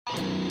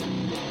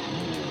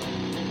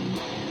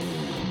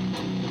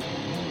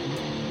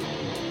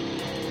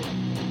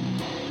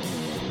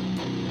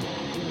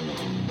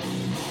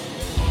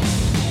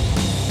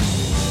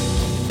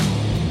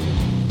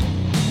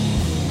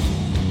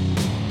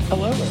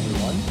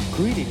everyone.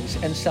 Greetings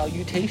and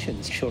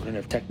salutations, children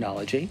of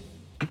technology.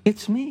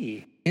 It's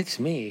me. It's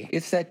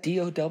that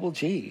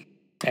D-O-double-G.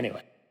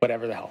 Anyway,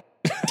 whatever the hell.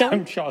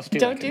 I'm Charles D.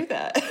 Don't do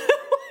that. Why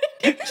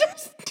did you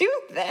just do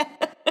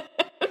that?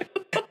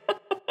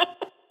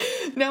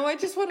 Now I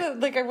just want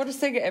to,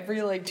 sing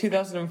every,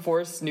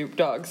 2004 Snoop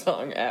Dogg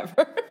song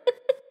ever.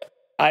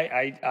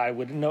 I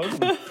wouldn't know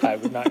them. I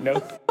would not know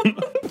them.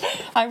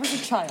 I was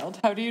a child.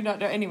 How do you not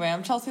know? Anyway,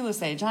 I'm Chelsea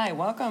LeSage. Hi,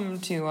 welcome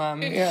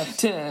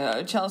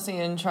to Chelsea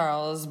and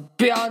Charles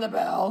Beyond the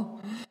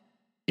Bell.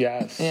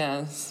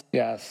 Yes.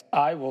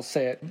 I will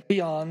say it,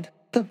 Beyond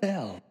the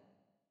Bell.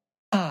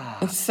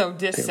 It's so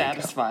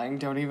dissatisfying.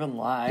 Don't even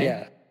lie.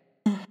 Yeah.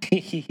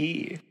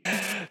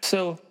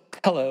 So,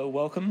 hello,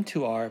 welcome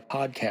to our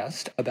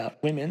podcast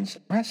about women's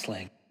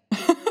wrestling.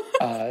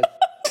 So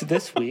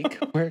this week,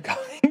 we're going...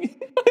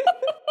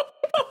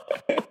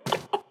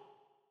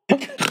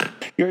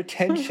 Your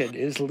attention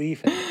is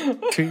leaving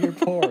through your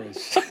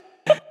pores.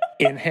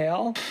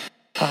 Inhale.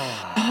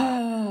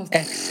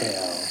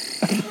 Exhale.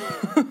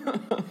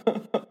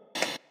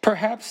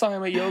 Perhaps I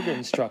am a yoga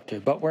instructor,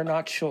 but we're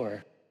not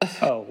sure.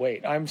 Oh,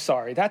 wait, I'm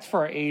sorry. That's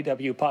for our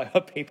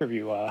AEW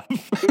pay-per-view.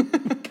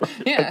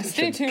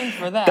 Stay tuned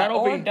for that.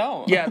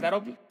 Don't. Yeah,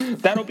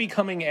 that'll be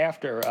coming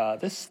after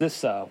this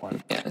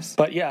one. Yes.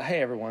 But yeah,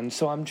 hey everyone.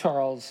 So I'm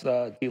Charles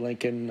D.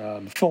 Lincoln,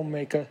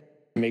 filmmaker,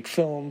 make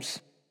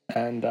films.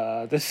 And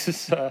this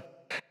is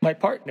my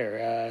partner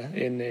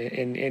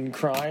in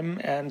crime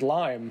and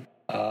lime.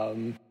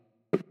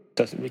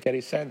 Doesn't make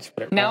any sense.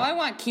 But now I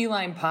want key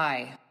lime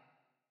pie.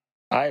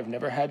 I have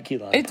never had key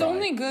lime pie. It's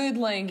only good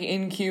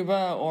in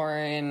Cuba or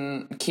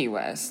in Key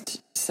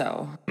West.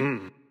 So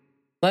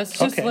let's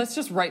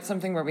just write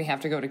something where we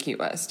have to go to Key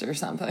West or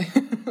something.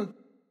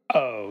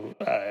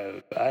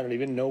 I don't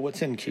even know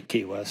what's in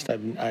Key West.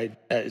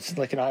 It's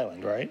like an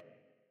island, right?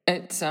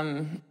 It's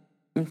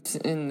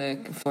in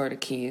the Florida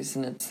Keys,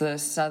 and it's the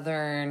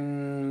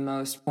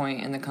southernmost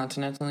point in the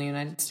continental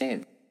United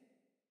States.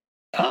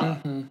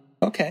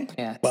 Okay.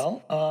 Yes.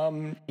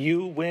 Well,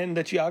 you win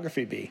the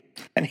geography bee.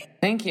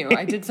 Thank you.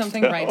 I did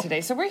something right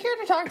today. So we're here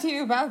to talk to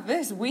you about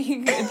this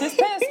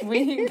past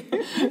week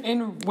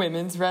in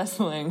women's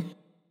wrestling.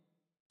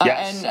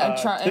 Yes.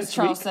 As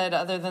Charles said,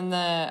 other than the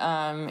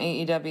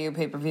AEW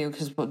pay-per-view,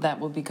 because that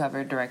will be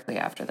covered directly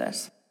after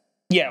this.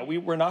 Yeah,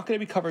 we're not going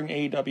to be covering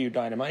AEW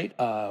Dynamite.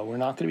 We're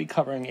not going to be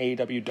covering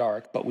AEW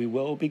Dark, but we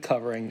will be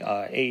covering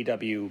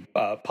AEW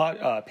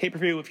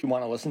pay-per-view if you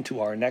want to listen to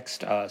our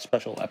next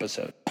special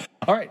episode.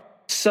 All right,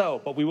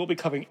 but we will be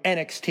covering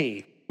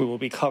NXT. We will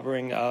be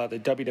covering the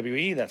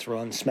WWE, that's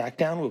Raw and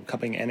Smackdown. We'll be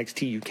covering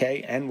NXT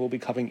UK, and we'll be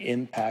covering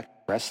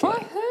Impact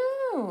Wrestling.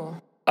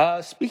 Woohoo!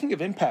 Speaking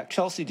of Impact,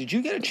 Chelsea, did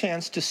you get a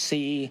chance to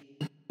see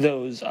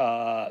those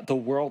the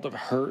World of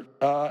Hurt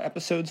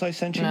episodes I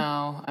sent you?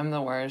 No, I'm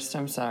the worst.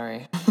 I'm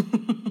sorry.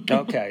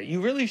 Okay,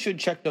 you really should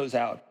check those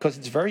out because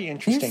it's very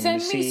interesting. You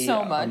send me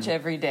so much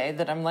every day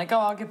that I'm like,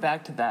 I'll get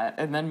back to that,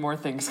 and then more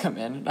things come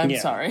in. I'm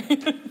sorry.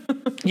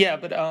 Yeah,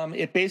 but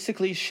it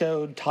basically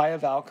showed Taya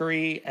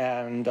Valkyrie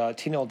and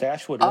Tennille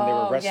Dashwood when they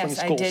were wrestling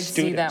school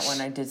students.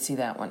 I did see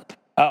that one.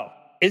 Oh,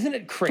 isn't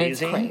it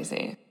crazy? It's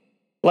crazy.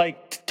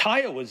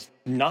 Taya was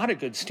not a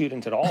good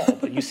student at all,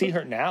 but you see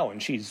her now,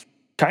 and she's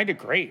kind of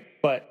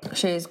great. But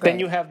she's great. Then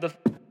you have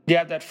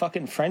that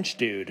fucking French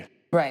dude.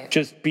 Right.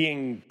 Just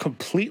being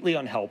completely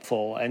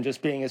unhelpful and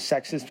just being a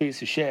sexist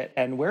piece of shit.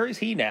 And where is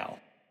he now?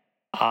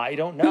 I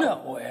don't know.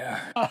 Nowhere.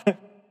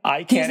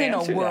 I can't answer that.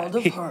 He's in a world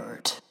of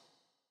hurt.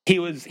 He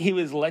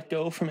was let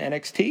go from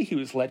NXT. He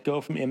was let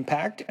go from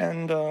Impact,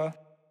 and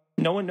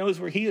no one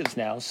knows where he is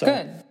now. So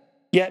good.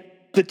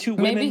 Yet the two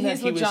women maybe that he's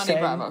he with was Johnny saying,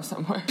 Bravo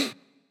somewhere.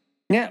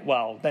 Yeah,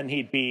 well, then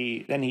he'd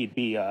be.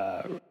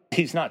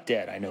 He's not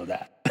dead. I know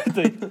that.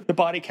 The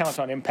body count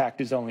on Impact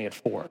is only at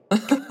 4.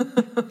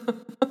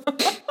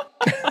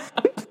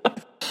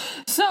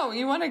 So,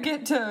 you want to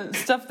get to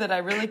stuff that I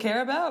really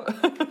care about?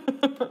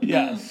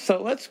 Yeah,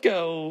 so let's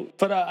go.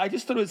 But I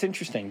just thought it was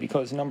interesting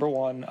because, number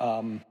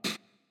one,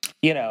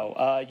 you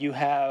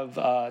have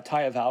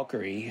Taya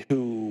Valkyrie,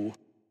 who,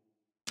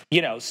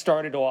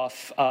 started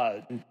off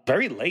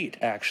very late,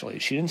 actually.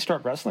 She didn't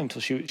start wrestling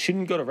until she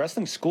didn't go to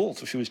wrestling school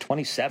until she was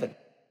 27.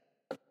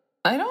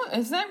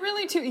 Is that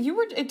really too, you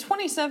were at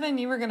 27,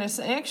 you were going to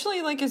say,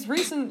 actually, as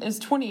recent as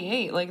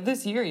 28,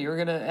 this year, you were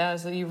going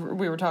to,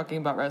 we were talking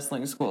about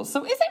wrestling school.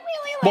 So is it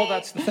really late? Well,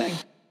 that's the thing.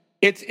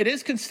 It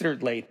is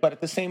considered late, but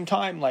at the same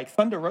time,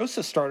 Thunder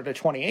Rosa started at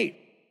 28.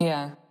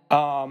 Yeah.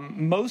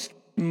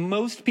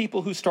 Most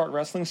people who start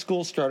wrestling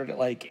school started at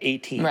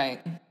 18.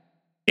 Right.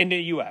 In the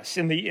U.S.,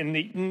 in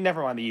the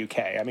never mind the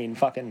UK. I mean,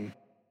 fucking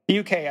the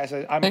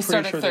UK I'm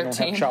pretty sure they don't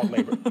have child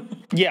labor.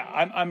 Yeah,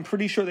 I'm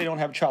pretty sure they don't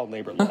have child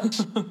labor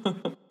laws.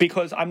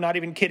 Because I'm not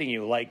even kidding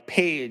you.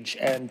 Paige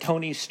and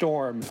Toni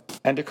Storm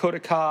and Dakota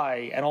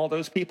Kai and all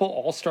those people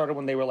all started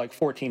when they were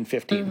 14,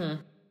 15.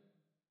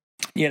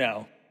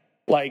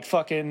 Mm-hmm.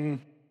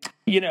 Fucking,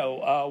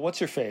 what's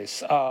her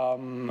face? I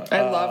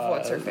love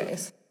what's her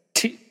face.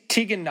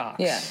 Tegan Knox.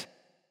 Yeah.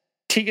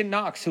 Tegan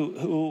Knox,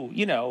 who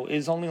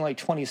is only like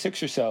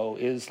 26 or so,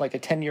 is like a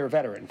 10-year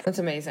veteran. That's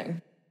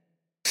amazing.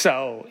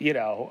 So,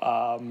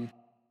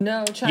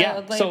 no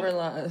child labor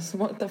laws.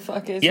 What the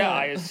fuck is that?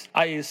 Yeah,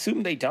 I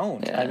assume they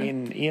don't. Yeah. I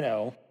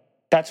mean,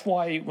 that's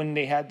why when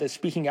they had the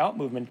speaking out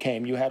movement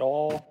came, you had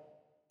all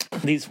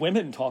these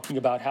women talking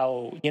about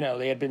how,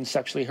 they had been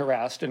sexually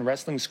harassed in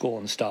wrestling school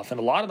and stuff. And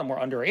a lot of them were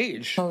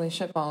underage. Holy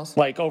shitballs.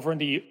 Like over in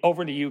the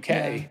UK.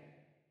 Yeah.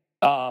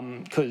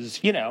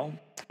 Because,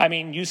 I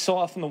mean, you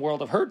saw from the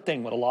World of Hurt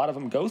thing what a lot of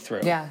them go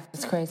through. Yeah,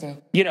 it's crazy.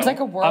 It's like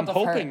a world of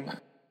hurt.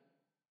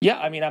 Yeah,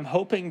 I mean, I'm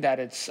hoping that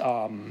it's...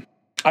 I'm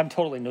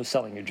totally no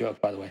selling your joke,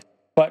 by the way.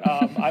 But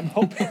I'm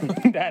hoping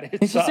that it's...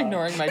 He's just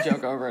ignoring my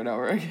joke over and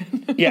over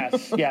again.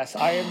 Yes.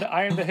 I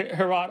am the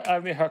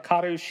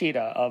Hikaru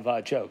Shida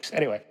of jokes.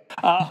 Anyway.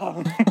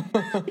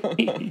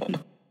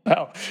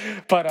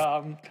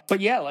 But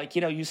yeah, like,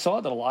 you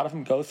saw that a lot of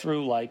them go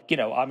through, like,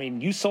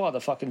 you saw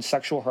the fucking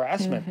sexual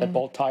harassment that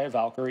both Taya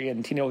Valkyrie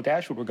and Tino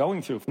Dashwood were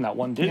going through from that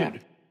one dude. Yeah.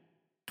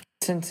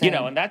 It's insane.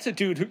 And that's a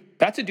dude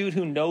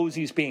who knows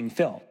he's being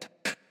filmed.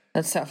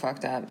 That's so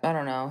fucked up. I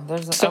don't know.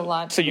 There's a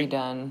lot to be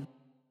done.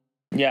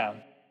 Yeah.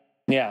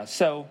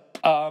 So,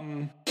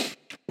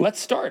 let's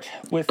start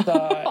with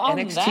On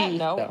NXT. that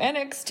note,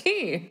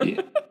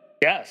 NXT.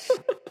 Yes.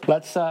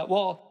 Let's,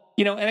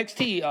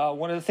 NXT,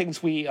 one of the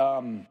things we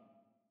can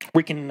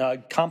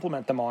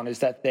compliment them on is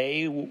that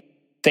they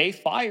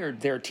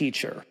fired their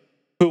teacher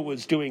who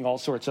was doing all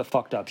sorts of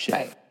fucked up shit.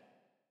 Right.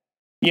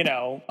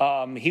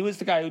 He was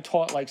the guy who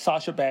taught like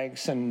Sasha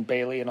Banks and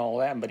Bailey and all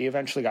them, but he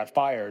eventually got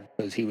fired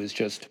because he was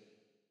just...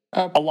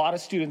 a lot of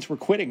students were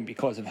quitting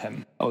because of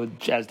him,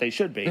 as they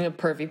should be. A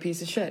pervy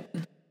piece of shit.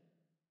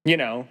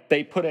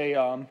 They put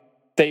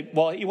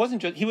he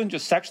wasn't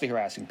just sexually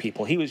harassing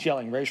people. He was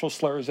yelling racial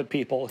slurs at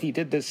people. He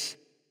did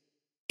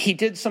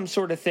some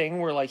sort of thing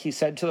where, like, he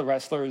said to the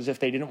wrestlers if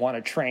they didn't want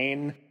to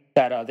train,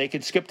 that they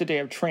could skip the day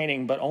of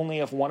training, but only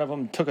if one of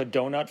them took a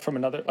donut from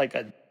another,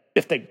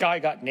 if the guy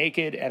got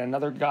naked and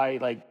another guy,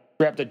 like,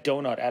 grabbed a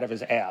donut out of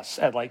his ass,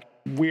 and, like,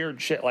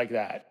 weird shit like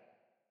that.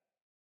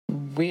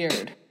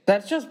 Weird.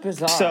 That's just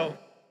bizarre.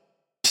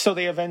 So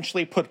they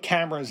eventually put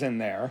cameras in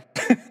there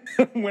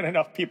when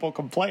enough people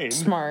complained.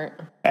 Smart.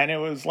 And it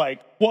was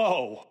like,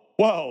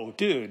 whoa,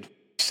 dude.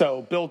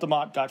 So Bill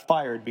DeMott got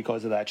fired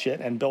because of that shit,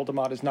 and Bill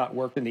DeMott has not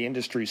worked in the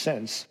industry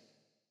since.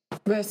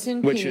 Rest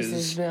in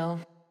peace, Bill.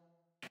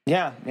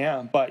 Yeah.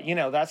 But,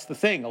 that's the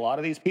thing. A lot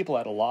of these people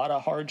had a lot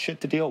of hard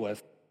shit to deal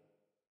with.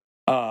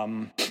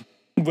 And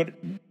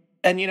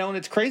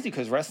it's crazy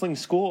because wrestling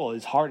school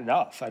is hard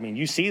enough. I mean,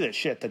 you see the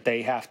shit that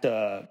they have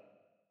to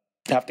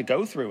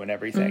go through and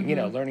everything,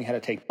 learning how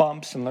to take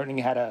bumps and learning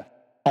how to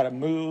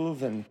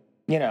move, and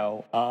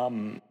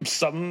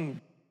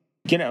some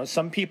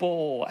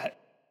people,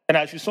 and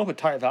as you saw with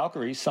Taya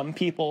Valkyrie, some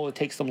people it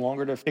takes them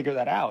longer to figure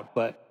that out,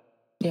 but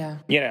yeah,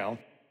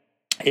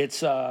 it's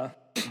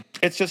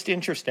just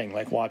interesting,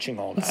 like, watching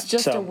all that. It's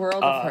just a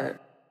world of hurt.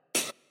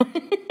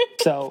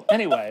 So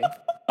anyway,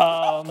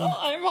 I'm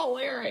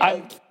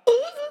hilarious.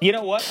 You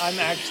know what? I'm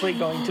actually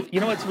going to.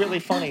 It's really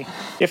funny.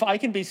 If I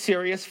can be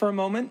serious for a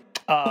moment.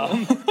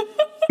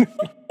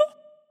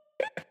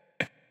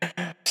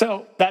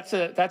 So that's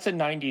a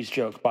 90s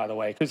joke, by the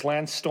way, because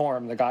Lance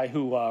Storm, the guy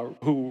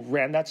who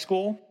ran that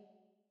school.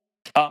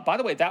 By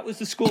the way, that was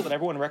the school that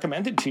everyone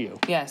recommended to you.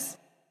 Yes.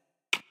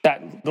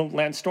 The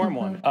Lance Storm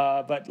one.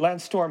 But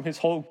Lance Storm, his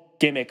whole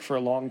gimmick for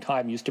a long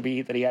time used to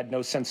be that he had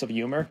no sense of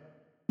humor.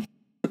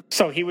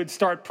 So he would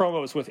start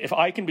promos with, "If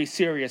I can be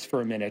serious for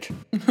a minute."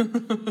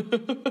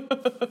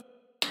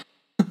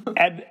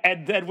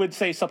 and then would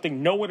say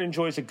something, "No one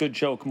enjoys a good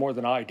joke more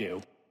than I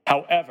do.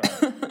 However,"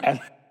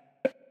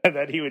 and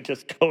then he would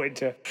just go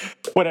into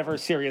whatever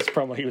serious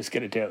promo he was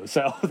going to do.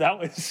 So that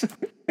was...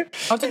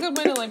 That's a good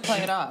way to, like, play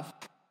it off.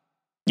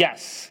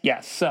 Yes.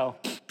 So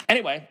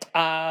anyway,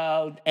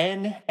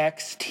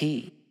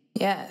 NXT.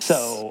 Yes.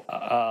 So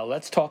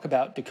let's talk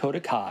about Dakota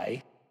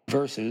Kai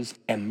versus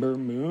Ember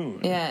Moon.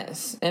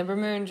 Yes, Ember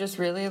Moon just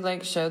really,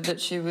 like, showed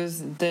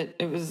that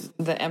it was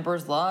the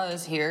Emperor's Law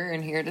is here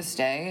and here to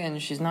stay,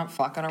 and she's not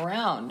fucking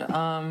around.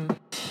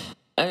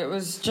 It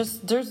was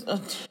just I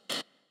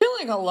feel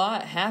like a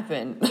lot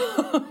happened.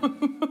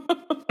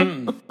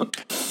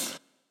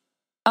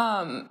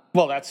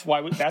 Well, that's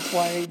why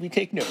we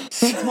take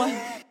notes.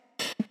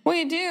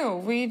 We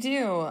do.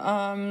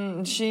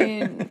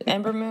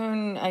 Ember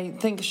Moon, I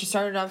think she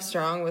started off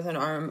strong with an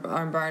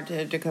armbar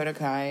to Dakota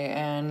Kai,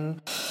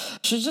 and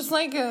she's just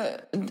like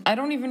I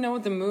don't even know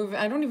what the move,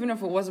 I don't even know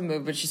if it was a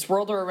move, but she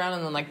swirled her around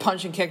and then, like,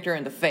 punched and kicked her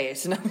in the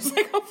face, and I was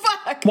like, oh,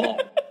 fuck.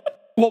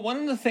 Well, one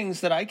of the things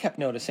that I kept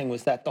noticing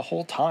was that the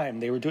whole time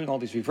they were doing all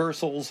these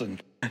reversals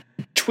and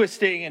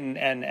twisting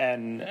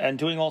and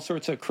doing all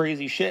sorts of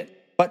crazy shit,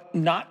 but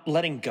not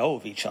letting go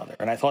of each other.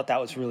 And I thought that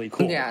was really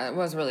cool. Yeah, it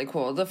was really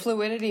cool. The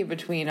fluidity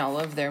between all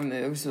of their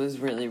moves was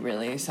really,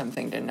 really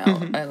something to note.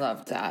 Mm-hmm. I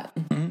loved that.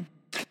 Mm-hmm.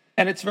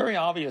 And it's very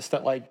obvious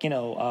that, like,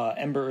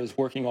 Ember is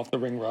working off the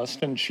ring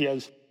rust, and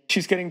she's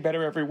getting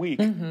better every week.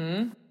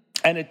 Mm-hmm.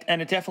 And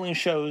it definitely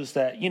shows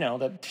that,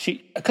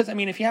 that because I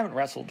mean, if you haven't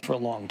wrestled for a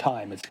long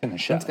time, it's going to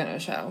show. It's going to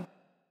show.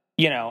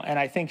 And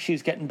I think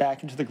she's getting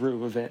back into the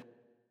groove of it.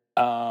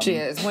 She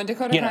is. When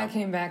Dakota Kai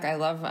came back, I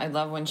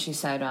love when she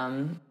said,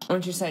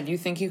 "You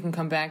think you can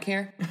come back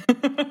here?"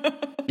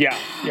 Yeah.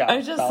 I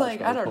was just like,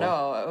 really I don't cool.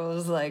 know. I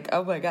was like,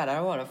 oh my God, I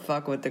don't want to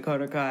fuck with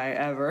Dakota Kai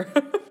ever.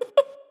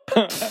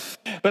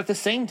 But at the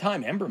same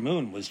time, Ember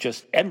Moon was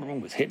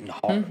hitting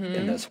hard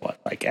in this one.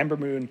 Like Ember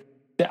Moon,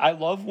 I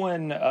love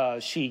when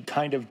she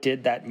kind of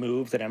did that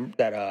move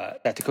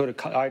that Dakota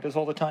Kai does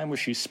all the time, where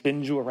she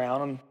spins you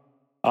around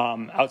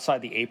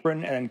outside the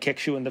apron and then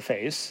kicks you in the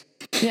face.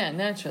 Yeah,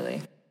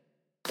 naturally.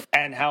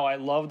 And how I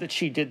love that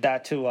she did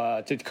that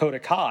to Dakota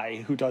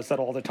Kai, who does that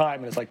all the time,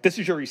 and it's like, this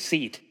is your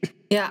receipt.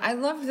 Yeah, I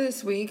love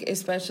this week,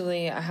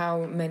 especially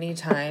how many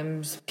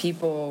times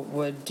people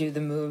would do the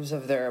moves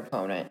of their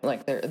opponent,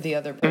 like the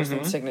other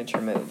person's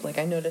signature move. Like,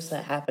 I noticed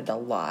that happened a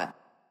lot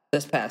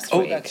this past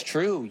week. Oh, that's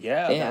true.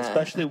 Yeah.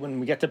 Especially when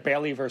we get to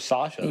Bayley versus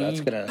Sasha,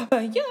 that's gonna.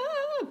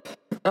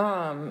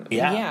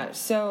 Yeah.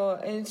 So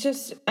it's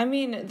just, I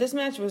mean, this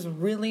match was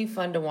really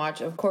fun to watch.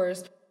 Of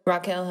course,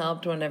 Raquel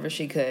helped whenever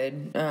she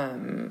could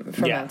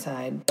from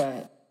outside,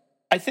 but.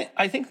 I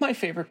think my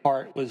favorite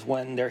part was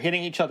when they're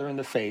hitting each other in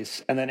the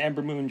face, and then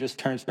Ember Moon just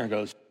turns to her and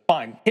goes,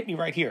 "Fine, hit me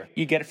right here.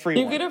 You get a free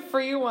one. You get a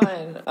free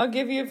one. I'll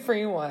give you a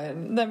free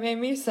one." That made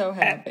me so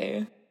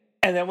happy.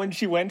 And then when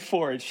she went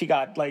for it, she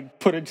got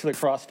put into the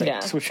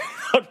crossface, which I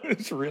thought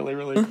was really,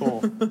 really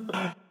cool.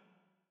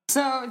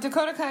 So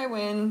Dakota Kai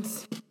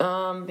wins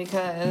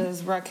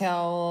because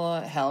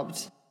Raquel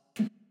helped.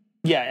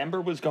 Yeah,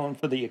 Ember was going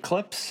for the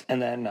Eclipse, and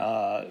then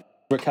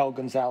Raquel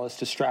Gonzalez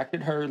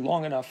distracted her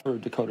long enough for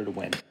Dakota to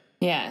win.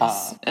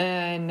 Yes,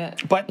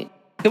 but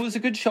it was a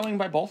good showing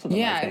by both of them.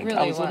 Yeah, I think. it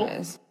really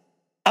was.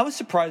 I was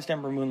surprised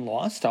Ember Moon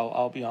lost.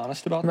 I'll be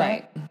honest about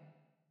that.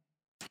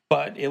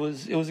 But it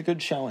was a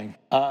good showing.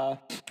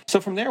 So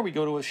from there we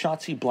go to a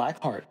Shotzi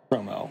Blackheart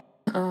promo,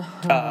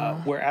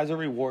 where as a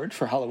reward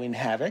for Halloween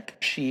Havoc,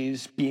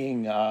 she's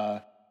being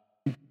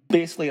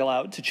basically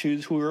allowed to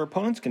choose who her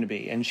opponent's going to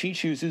be, and she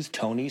chooses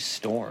Toni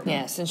Storm.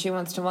 Yes, and she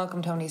wants to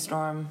welcome Toni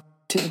Storm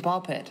to the ball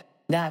pit.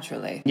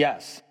 Naturally.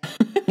 Yes,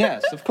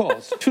 of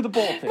course. To the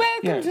ball pit.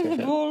 Welcome to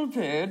the ball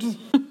pit.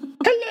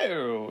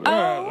 Hello.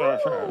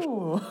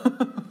 Oh.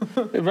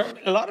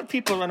 A lot of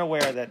people are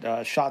unaware that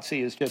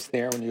Shotzi is just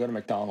there when you go to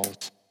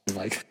McDonald's.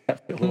 What?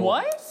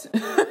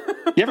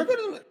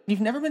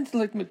 You've never been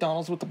to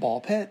McDonald's with the ball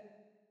pit?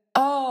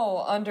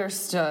 Oh,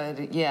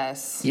 understood.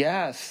 Yes.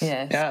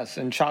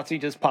 And Shotzi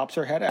just pops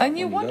her head out. And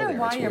you wonder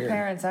why your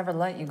parents ever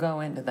let you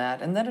go into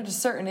that. And then at a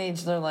certain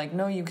age, they're like,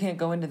 no, you can't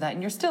go into that.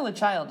 And you're still a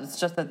child. It's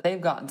just that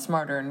they've gotten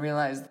smarter and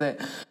realized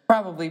that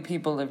probably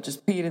people have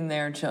just peed in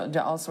there,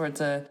 all sorts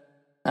of,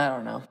 I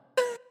don't know.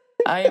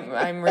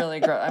 I'm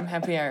really I'm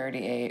happy I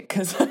already ate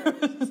because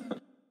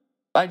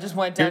I just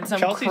went down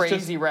some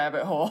crazy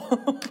rabbit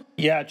hole.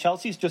 Yeah,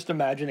 Chelsea's just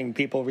imagining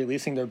people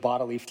releasing their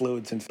bodily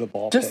fluids into the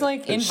ball pit. Just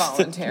like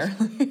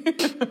involuntarily.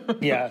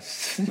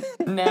 Yes.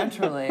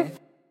 Naturally.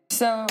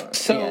 So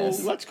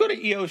yes. Let's go to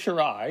Io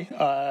Shirai.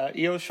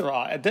 Io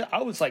Shirai.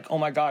 I was like, oh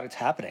my God, it's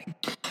happening.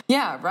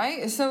 Yeah,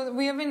 right? So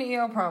we have an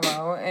Io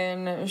promo,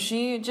 and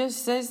she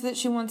just says that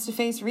she wants to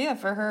face Rhea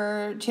for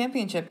her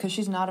championship because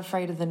she's not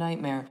afraid of the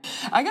nightmare.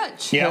 I got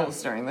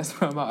chills during this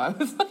promo. I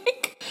was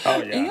like,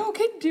 Io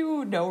can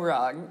do no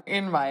wrong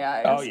in my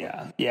eyes. Oh,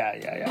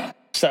 yeah.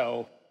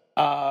 So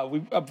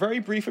a very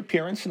brief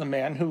appearance from the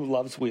man who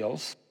loves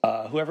wheels,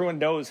 who everyone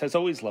knows has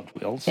always loved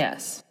wheels.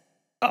 Yes.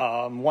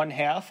 One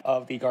half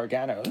of the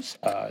Garganos,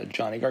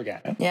 Johnny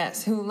Gargano.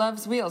 Yes, who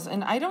loves wheels.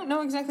 And I don't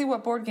know exactly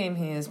what board game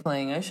he is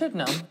playing. I should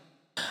know.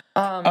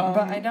 But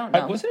I don't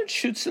know. Wasn't it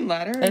Chutes and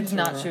Ladders? It's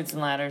not Chutes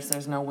and Ladders.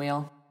 There's no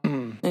wheel.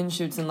 In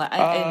Chutes and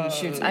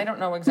Ladders. I don't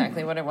know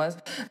exactly what it was.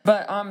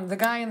 But the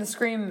guy in the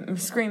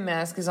Scream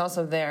mask is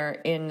also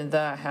there in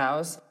the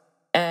house.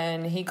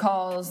 And he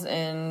calls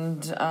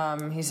and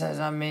he says,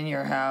 I'm in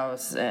your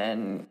house.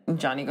 And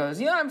Johnny goes,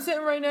 yeah, I'm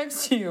sitting right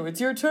next to you. It's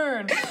your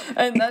turn.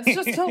 And that's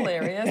just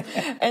hilarious.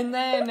 And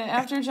then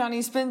after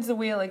Johnny spins the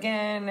wheel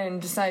again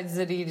and decides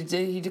that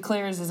he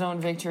declares his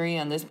own victory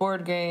on this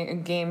board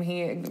game,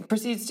 he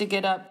proceeds to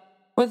get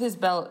up with his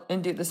belt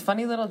and do this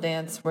funny little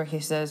dance where he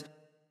says,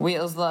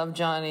 wheels love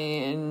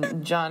Johnny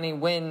and Johnny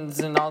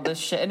wins and all this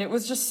shit. And it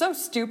was just so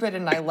stupid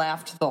and I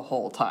laughed the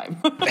whole time.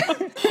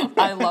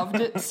 I loved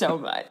it so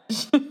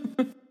much.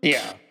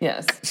 Yeah.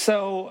 Yes.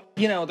 So,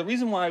 the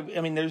reason why,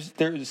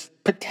 there's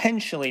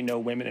potentially no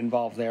women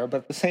involved there, but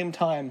at the same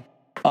time,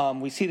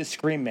 we see the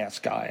Scream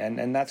Mask guy,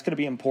 and that's going to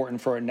be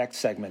important for our next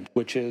segment,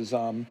 which is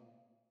a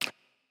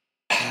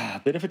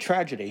bit of a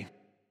tragedy.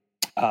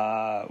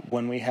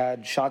 When we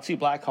had Shotzi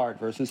Blackheart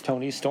versus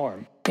Toni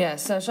Storm. Yeah,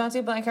 so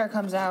Shotzi Blackheart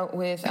comes out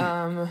with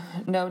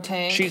no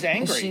tank. She's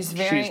angry. She's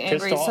very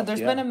angry. Off, so there's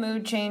been a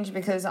mood change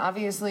because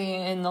obviously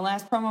in the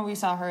last promo we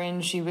saw her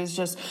in, she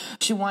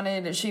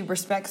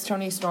respects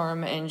Toni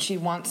Storm and she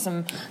wants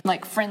some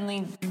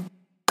friendly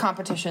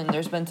competition.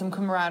 There's been some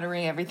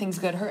camaraderie. Everything's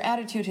good. Her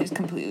attitude has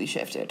completely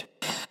shifted.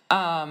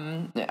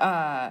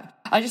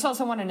 I just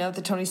also want to note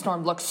that Toni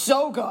Storm looks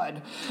so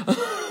good.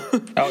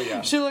 Oh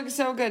yeah, she looks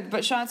so good.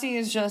 But Shotzi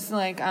is just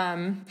like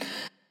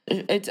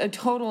it's a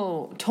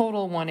total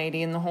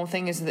 180, and the whole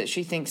thing is that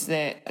she thinks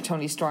that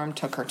Toni Storm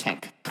took her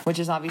tank, which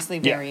is obviously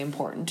very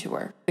important to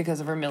her because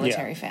of her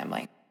military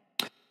family.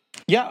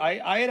 Yeah,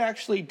 I had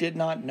actually did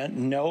not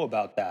know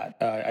about that.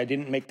 I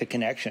didn't make the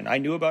connection. I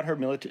knew about her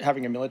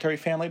having a military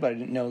family, but I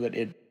didn't know that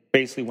it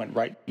basically went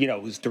right.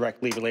 It was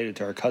directly related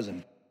to her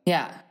cousin.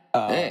 Yeah.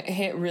 It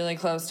hit really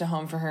close to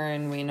home for her,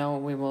 and we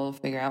will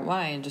figure out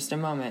why in just a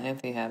moment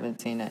if we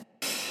haven't seen it.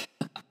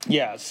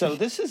 Yeah, so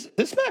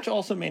this match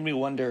also made me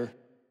wonder.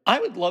 I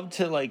would love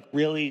to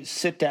really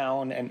sit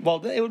down and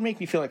it would make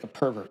me feel like a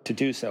pervert to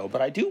do so,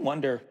 but I do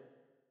wonder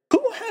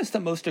who has the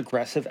most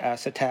aggressive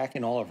ass attack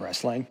in all of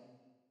wrestling?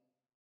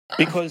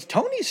 Because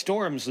Toni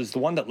Storm's is the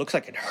one that looks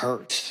like it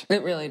hurts.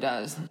 It really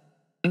does.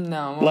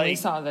 No, when we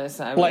saw this,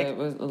 it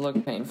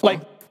looked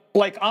painful.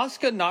 Like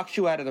Asuka knocks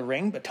you out of the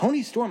ring, but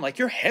Toni Storm,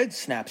 your head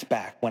snaps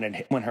back when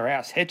her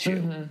ass hits you.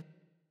 Mm-hmm.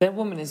 That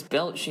woman is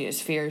built. She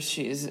is fierce.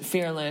 She is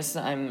fearless.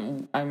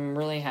 I'm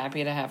really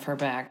happy to have her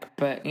back.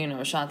 But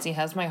Shotzi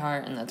has my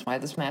heart, and that's why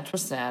this match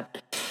was sad.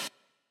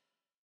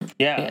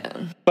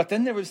 Yeah. But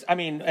then there was,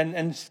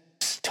 and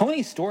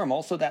Toni Storm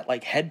also that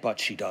headbutt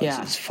she does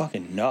is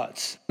fucking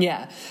nuts.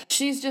 Yeah,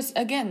 she's just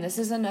this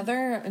is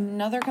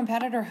another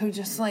competitor who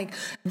just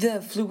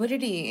the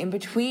fluidity in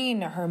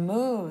between her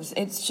moves.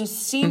 It's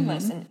just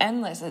seamless and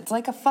endless. It's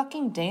like a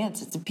fucking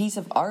dance. It's a piece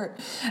of art,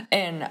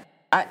 and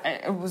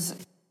it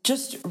was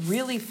just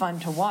really fun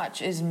to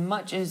watch. As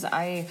much as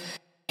I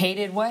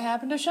hated what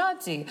happened to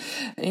Shotzi,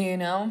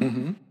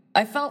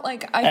 I felt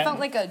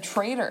like a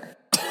traitor.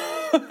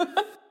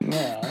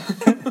 Yeah.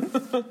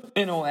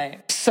 In a way.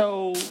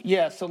 So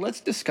let's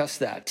discuss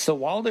that. So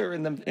while they're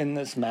in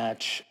this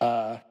match,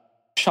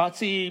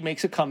 Shotzi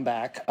makes a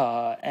comeback,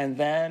 and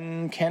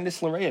then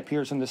Candice LeRae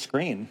appears on the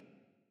screen.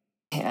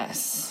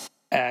 Yes.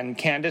 And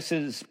Candice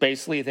is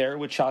basically there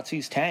with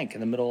Shotzi's tank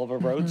in the middle of a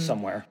road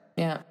somewhere.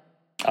 Yeah.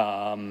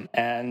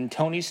 And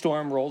Toni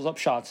Storm rolls up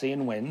Shotzi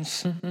and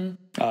wins.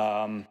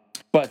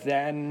 But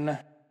then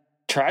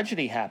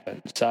tragedy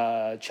happens.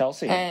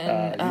 Chelsea.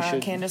 And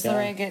Candice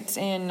LeRae gets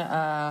in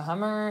a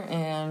Hummer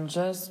and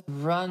just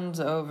runs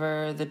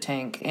over the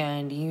tank.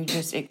 And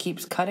it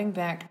keeps cutting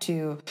back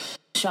to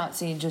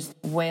Shotzi just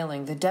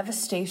wailing. The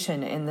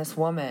devastation in this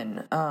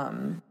woman.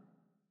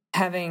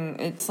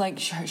 It's like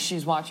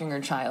she's watching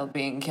her child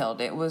being killed.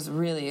 It was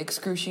really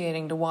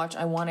excruciating to watch.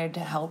 I wanted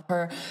to help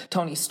her.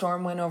 Toni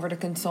Storm went over to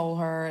console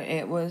her.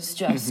 It was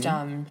just,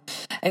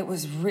 it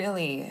was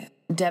really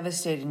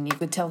devastating. You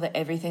could tell that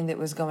everything that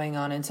was going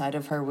on inside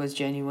of her was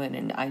genuine,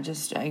 and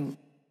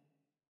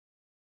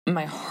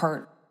my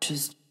heart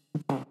just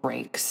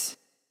breaks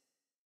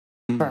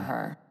for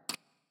her.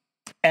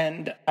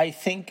 And I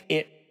think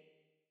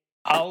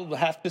I'll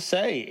have to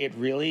say,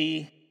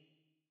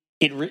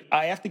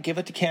 I have to give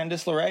it to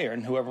Candice LeRae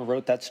and whoever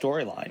wrote that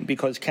storyline,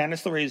 because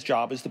Candice LeRae's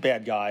job is the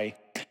bad guy.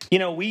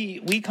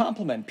 We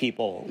compliment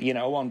people,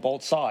 on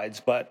both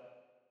sides, but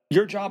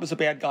your job as a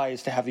bad guy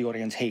is to have the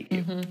audience hate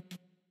you.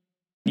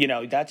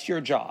 That's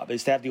your job,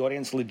 is to have the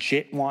audience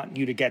legit want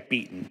you to get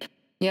beaten.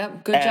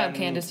 Yep. Good job,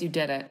 Candice. You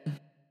did it.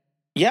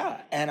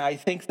 Yeah. And I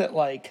think that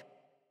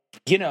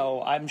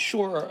I'm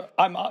sure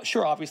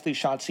obviously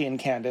Shotzi and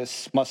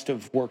Candice must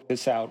have worked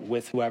this out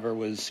with whoever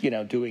was,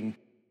 doing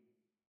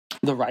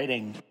the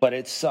writing, but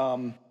it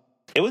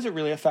was a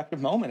really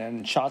effective moment,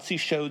 and Shotzi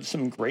showed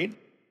some great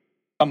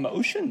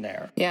emotion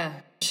there. Yeah,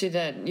 she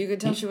did. You could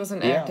tell she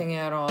wasn't acting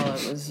at all.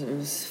 It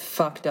was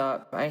fucked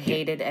up. I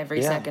hated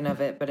every second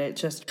of it, but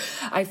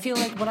I feel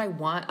like what I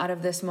want out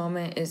of this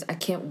moment is I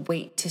can't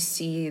wait to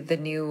see the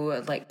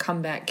new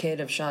comeback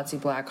kid of Shotzi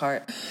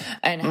Blackheart,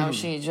 and how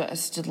she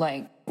just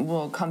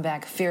will come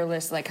back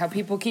fearless, how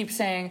people keep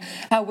saying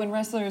how when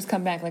wrestlers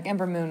come back like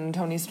Ember Moon and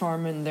Toni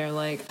Storm, and they're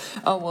like,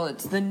 oh well,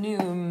 it's the new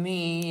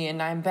me and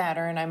I'm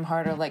badder and I'm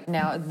harder.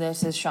 Now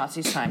this is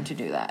Shotzi's time to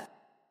do that.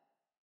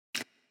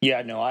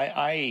 Yeah, no,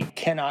 I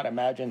cannot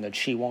imagine that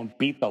she won't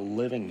beat the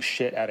living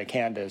shit out of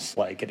Candice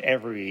at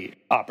every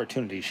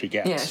opportunity she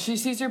gets. Yeah, she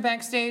sees her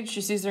backstage,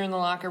 she sees her in the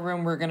locker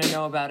room, we're gonna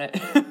know about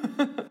it.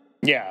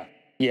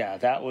 Yeah,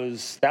 that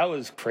was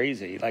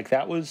crazy.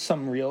 That was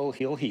some real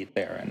heel heat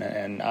there,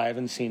 and I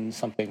haven't seen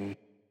something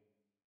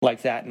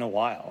like that in a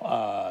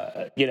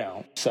while.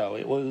 So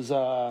it was,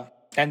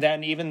 and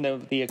then even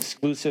the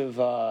exclusive,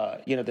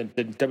 the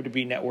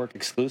WWE Network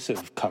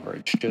exclusive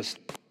coverage, just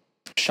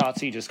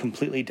Shotzi just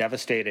completely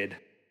devastated.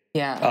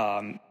 Yeah.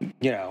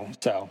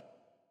 So,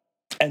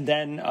 and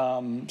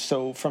then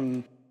so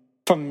from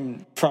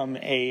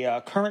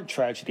a current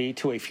tragedy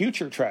to a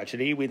future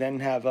tragedy, we then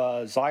have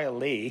Xia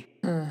Li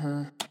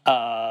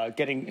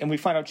and we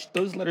find out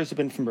those letters have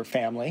been from her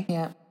family.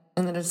 Yeah,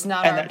 and that it's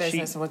not our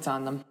business what's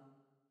on them.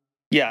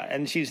 Yeah,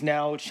 and she's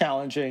now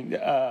challenging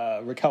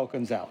Raquel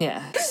Gonzalez.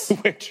 Yes.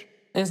 Which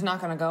is not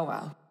going to go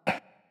well.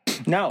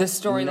 No. The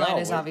storyline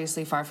is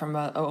obviously far from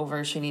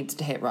over. She needs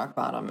to hit rock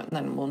bottom, and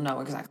then we'll know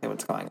exactly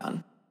what's going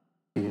on.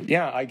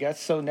 Yeah, I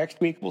guess so. Next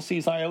week we'll see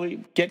Xia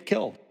Li get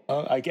killed.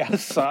 I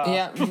guess.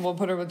 Yeah, we'll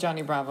put her with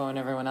Johnny Bravo and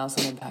everyone else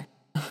in Impact.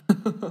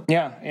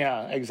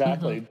 Yeah,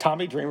 exactly.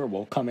 Tommy Dreamer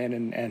will come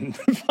in and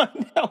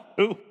find out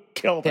who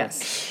killed her.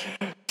 Yes.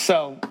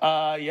 So,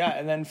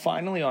 and then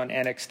finally on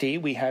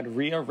NXT, we had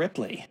Rhea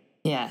Ripley.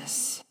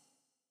 Yes.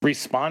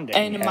 Responding.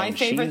 And my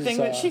favorite thing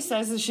that she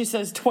says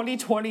is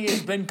 2020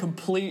 has been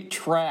complete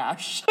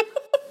trash.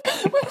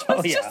 Which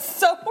was just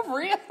so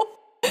real.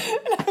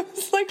 And I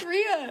was like,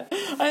 Rhea,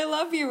 I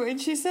love you.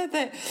 And she said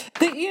that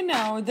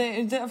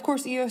of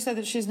course, Io said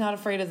that she's not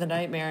afraid of the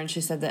nightmare, and she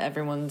said that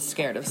everyone's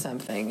scared of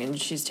something, and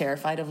she's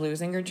terrified of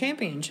losing her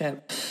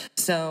championship.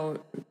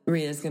 So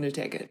Rhea's going to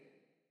take it.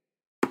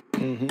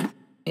 Mm-hmm.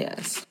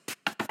 Yes.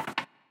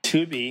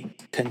 To be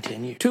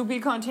continued. To be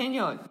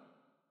continued.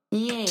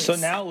 Yes. So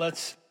now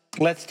let's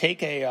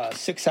take a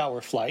 6-hour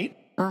flight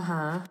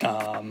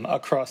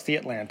across the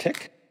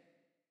Atlantic.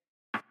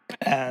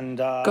 And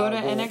go to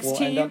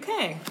NXT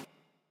UK.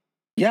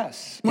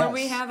 Yes. Where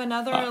we have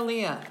another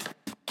Aaliyah.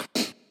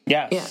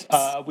 Yes.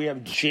 We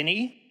have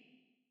Ginny,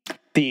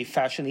 the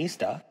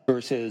fashionista,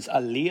 versus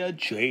Aaliyah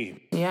James.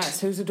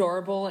 Yes, who's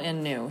adorable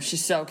and new.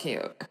 She's so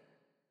cute.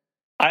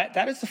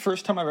 That is the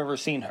first time I've ever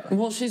seen her.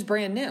 Well, she's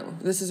brand new.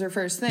 This is her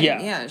first thing.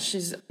 Yeah.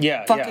 She's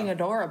fucking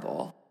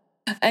adorable.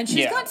 And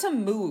she's got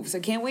some moves. I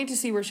can't wait to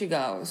see where she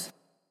goes.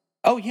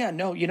 Oh, yeah.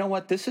 No, you know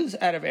what? This is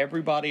out of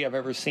everybody I've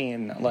ever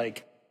seen.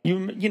 Like,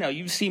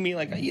 you see me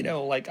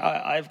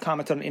I've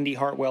commented on Indy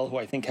Hartwell, who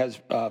I think has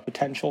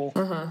potential,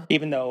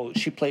 even though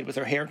she played with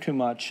her hair too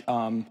much.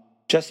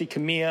 Jessie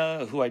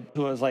Camilla, who I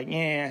was like,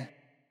 a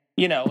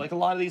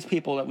lot of these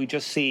people that we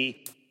just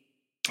see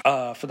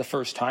for the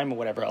first time or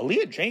whatever.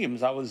 Aaliyah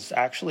James, I was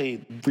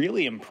actually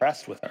really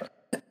impressed with her.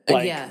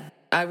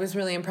 I was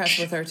really impressed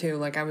with her too.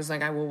 Like, I was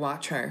like, I will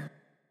watch her.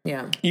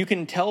 Yeah. You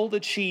can tell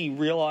that she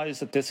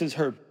realized that this is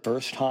her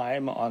first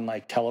time on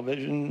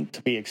television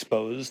to be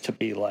exposed to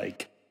be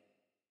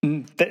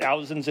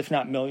thousands, if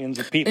not millions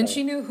of people. And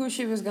she knew who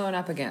she was going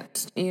up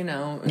against,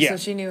 So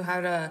she knew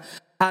how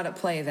to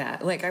play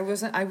that. Like, I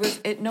was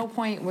at no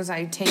point was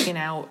I taken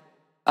out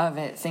of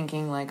it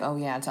thinking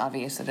it's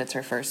obvious that it's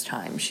her first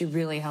time. She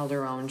really held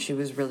her own. She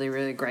was really,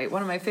 really great.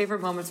 One of my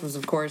favorite moments was,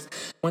 of course,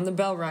 when the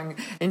bell rung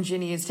and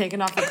Ginny is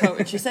taking off her coat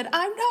and she said,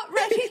 "I'm not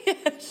ready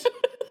yet."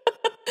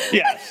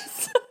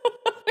 Yes.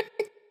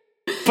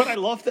 But I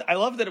love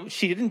that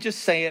she didn't just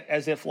say it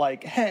as if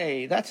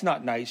hey, that's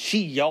not nice. She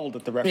yelled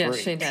at the referee. Yeah,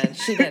 she did.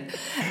 She did.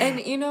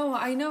 And,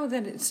 I know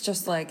that it's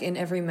just in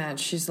every match,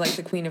 she's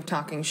the queen of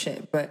talking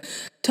shit. But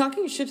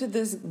talking shit to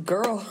this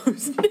girl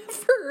who's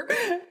never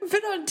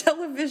been on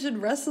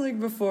television wrestling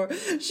before,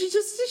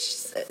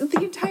 she's the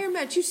entire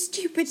match, "You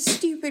stupid,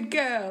 stupid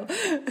girl.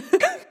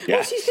 What do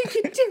you think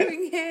you're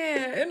doing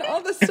here?" And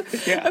all this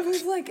stuff. Yeah. I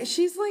was like,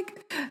 she's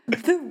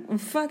the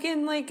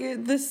fucking,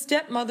 the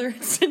stepmother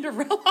in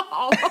Cinderella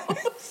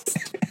almost.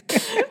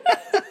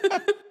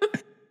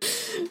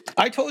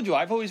 I told you,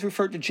 I've always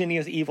referred to Ginny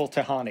as evil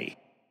Tahani.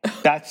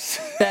 That's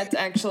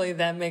actually,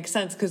 that makes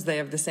sense because they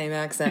have the same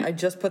accent. I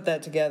just put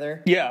that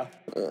together. Yeah.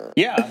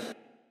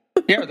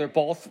 They're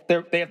both.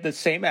 They have the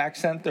same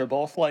accent. They're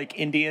both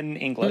Indian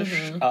English.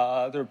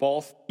 Mm-hmm. They're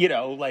both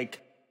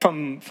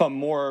from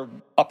more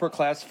upper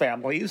class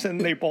families,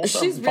 and they both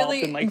are involved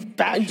in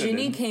fashion.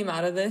 Ginny came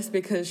out of this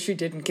because she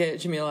didn't get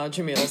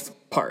Jamil's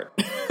part.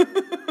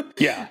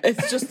 Yeah.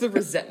 It's just the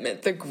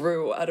resentment that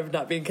grew out of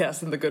not being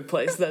cast in The Good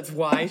Place. That's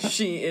why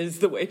she is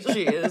the way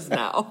she is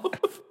now.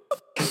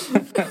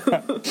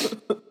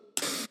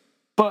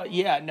 But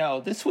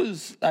this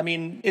was,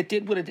 it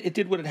did what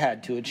it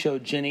had to. It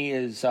showed Ginny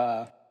is,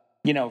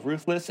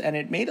 ruthless, and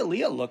it made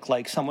Aaliyah look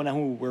like someone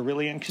who we're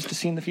really anxious to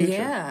see in the future.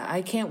 Yeah,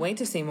 I can't wait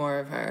to see more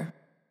of her.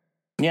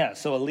 Yeah,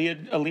 so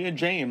Aaliyah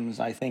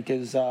James, I think,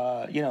 is,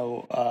 probably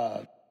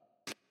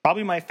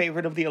my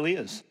favorite of the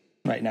Aaliyahs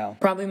right now.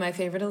 Probably my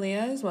favorite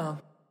Aaliyah as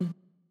well.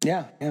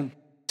 Yeah.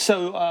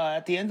 So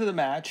at the end of the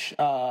match,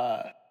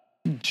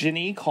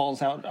 Ginny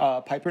calls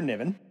out Piper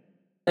Niven.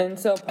 And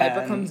so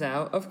Piper comes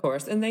out, of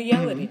course, and they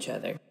yell at each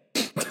other.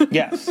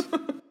 Yes.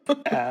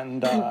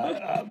 And,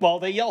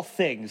 they yell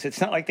things. It's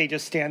not like they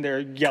just stand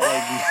there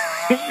yelling.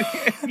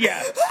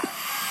 Yes.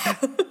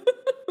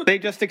 They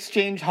just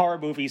exchange horror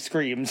movie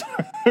screams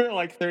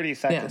for 30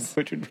 seconds,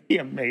 which would be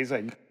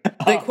amazing.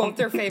 They quote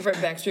their favorite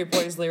Backstreet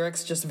Boys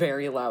lyrics just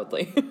very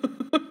loudly.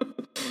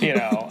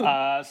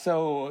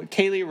 So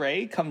Kaylee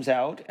Ray comes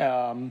out.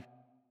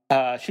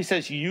 She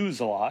says "use"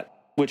 a lot,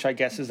 which I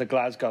guess is a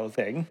Glasgow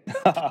thing.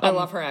 I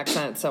love her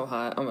accent. It's so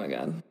hot. Oh, my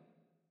God.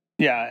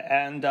 Yeah,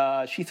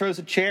 and she throws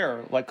a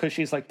chair, because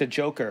she's the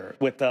Joker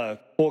with the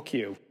full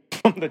cue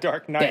from The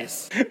Dark Knight.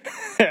 Yes.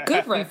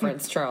 Good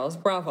reference, Charles.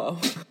 Bravo.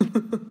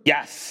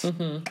 Yes.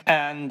 Mm-hmm.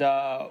 And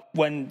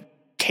when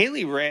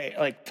Kaylee Ray,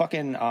 not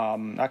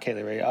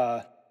Kaylee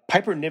Ray,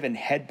 Piper Niven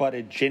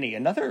headbutted Ginny,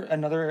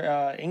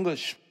 another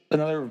English,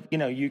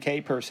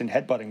 UK person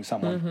headbutting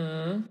someone.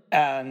 Mm-hmm.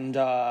 And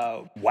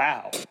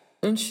wow.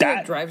 And she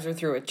drives her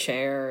through a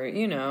chair,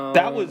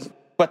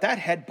 But that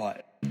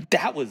headbutt,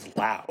 that was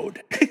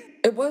loud.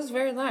 It was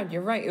very loud.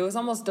 You're right. It was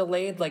almost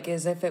delayed, like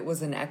as if it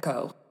was an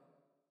echo.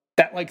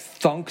 That like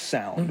thunk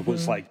sound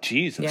was like,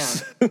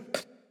 Jesus. Yeah.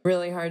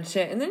 Really hard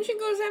shit. And then she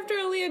goes after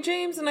Aaliyah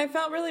James, and I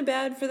felt really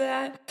bad for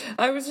that.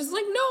 I was just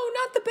like, no,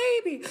 not the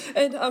baby.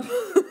 And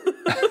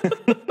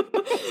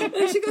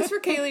and she goes for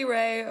Kaylee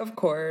Ray, of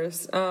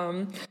course.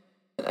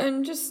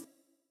 And just,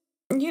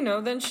 you know,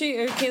 then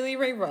Kaylee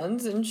Ray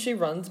runs, and she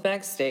runs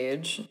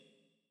backstage.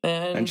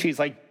 And she's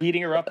like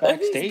beating her up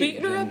backstage. He's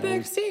beating her up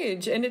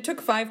backstage. And it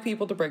took 5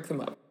 people to break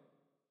them up.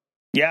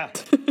 Yeah.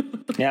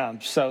 Yeah.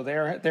 So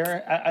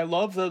I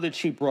love, though, that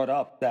she brought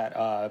up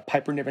that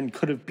Piper Niven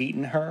could have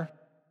beaten her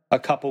a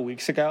couple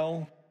weeks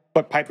ago,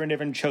 but Piper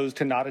Niven chose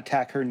to not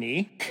attack her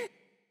knee.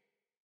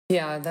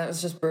 Yeah, that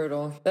was just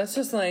brutal. That's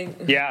just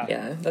like,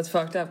 yeah, that's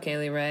fucked up,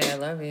 Kaylee Ray. I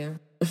love you.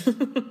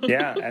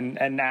 Yeah,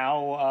 and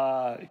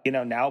now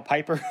now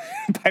Piper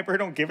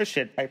don't give a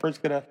shit. Piper's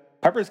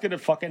gonna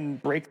fucking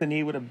break the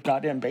knee with a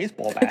goddamn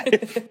baseball bat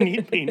if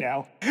need be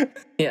now.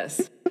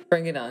 Yes,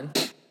 bring it on.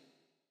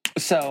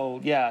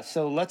 So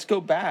let's go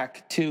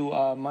back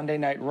to Monday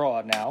Night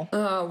Raw now.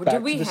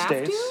 Do we have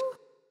to?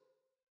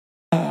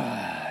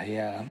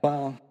 Yeah,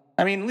 well,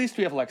 I mean, at least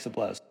we have Alexa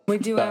Bliss. We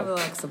do have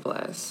Alexa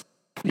Bliss.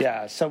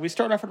 Yeah, so we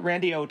start off at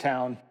Randy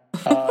O-Town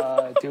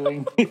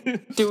doing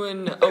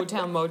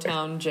O-Town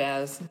Motown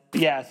jazz.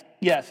 Yes,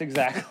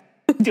 exactly.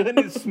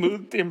 Doing his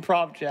smooth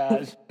improv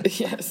jazz.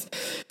 Yes.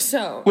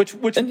 So which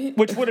would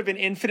have been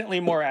infinitely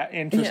more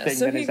interesting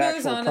than his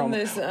actual promo. So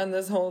he goes on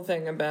this whole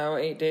thing about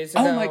 8 days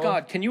ago. Oh my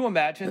God! Can you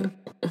imagine?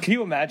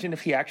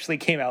 If he actually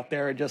came out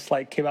there and just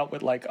like came out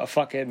with like a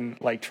fucking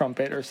like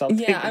trumpet or something?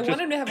 Yeah, I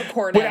want him to have a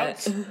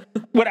cornet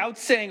without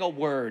saying a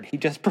word. He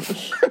just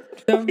performed.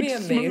 That would be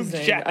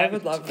amazing. I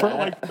would love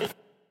that.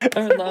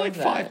 I would love like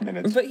 5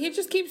 minutes. But he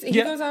just keeps, he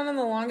goes on in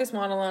the longest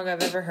monologue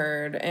I've ever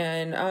heard.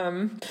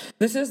 And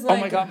this is like...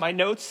 Oh my God, my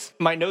notes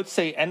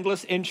say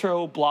endless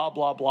intro, blah,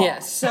 blah, blah.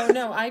 Yes, so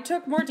no, I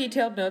took more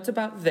detailed notes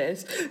about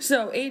this.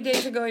 So 8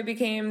 days ago he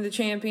became the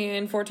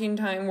champion,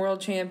 14-time world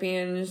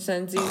champion,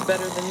 since he's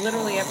better than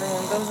literally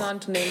everyone, goes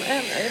on to name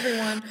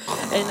everyone.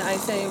 And I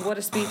say, what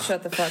a speech,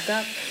 shut the fuck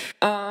up.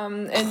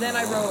 And then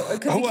I wrote,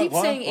 because he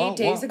keeps saying 8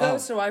 days ago,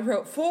 so I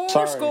wrote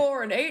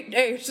 8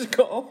 days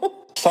ago.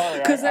 Sorry,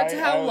 because that's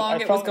how long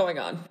it was going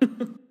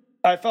on.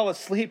 I fell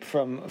asleep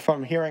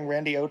from hearing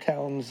Randy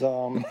O-Town's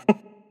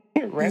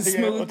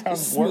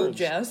smooth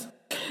jazz.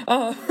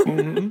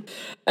 And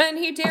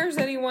he dares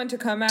anyone to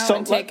come out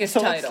and take his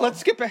title. Let's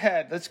skip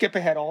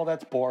ahead. All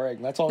that's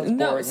boring. That's all that's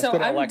boring. No, so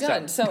I'm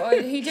done.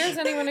 So he dares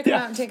anyone to come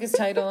out and take his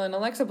title, and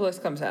Alexa Bliss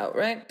comes out,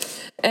 right?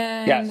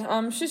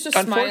 And she's just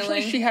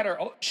Unfortunately,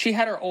 smiling. she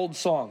had her old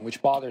song,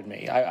 which bothered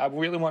me. I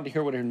really wanted to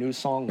hear what her new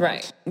song was.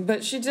 Right,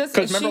 but she just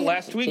because remember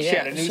last week she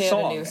had a new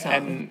song,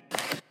 and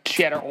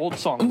she had her old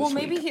song. Well,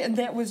 maybe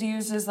that was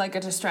used as like a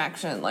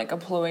distraction, like a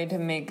ploy to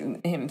make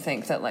him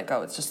think that like,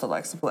 oh, it's just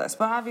Alexa Bliss.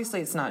 But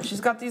obviously it's not.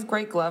 She's got these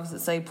great gloves that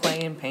say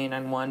 "Play and Pain"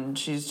 on one.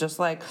 She's just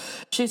like,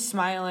 she's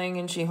smiling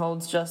and she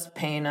holds "Just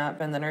Pain"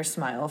 up, and then her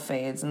smile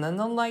fades, and then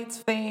the lights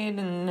fade,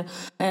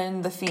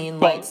 and the Fiend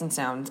lights and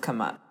sounds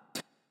come up.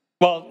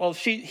 Well,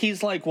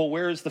 he's like, well,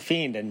 where's the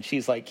Fiend? And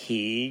she's like,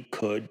 he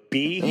could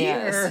be here.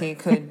 Yes, he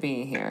could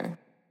be here.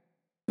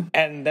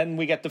 And then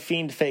we get the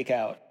Fiend fake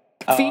out.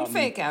 Fiend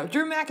fake out.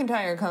 Drew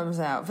McIntyre comes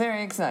out.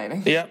 Very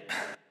exciting. Yep.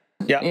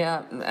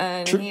 Yeah,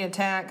 and he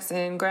attacks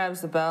and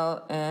grabs the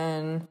belt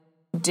and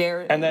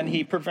and then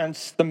he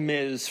prevents the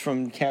Miz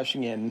from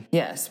cashing in.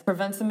 Yes,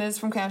 prevents the Miz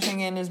from cashing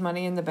in his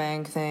Money in the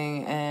Bank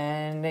thing,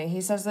 and he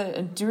says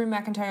that Drew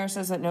McIntyre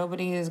says that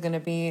nobody is going to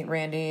beat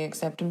Randy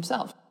except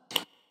himself.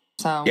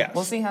 So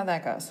we'll see how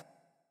that goes.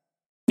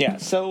 Yeah,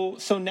 so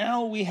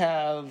now we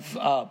have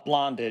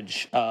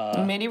Blondage.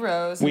 Mandy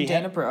Rose and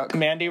Dana Brooke.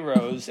 Mandy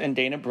Rose and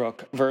Dana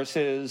Brooke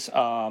versus...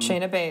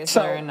 Shayna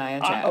Baszler and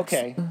Nia Jax.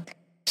 Okay.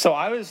 So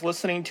I was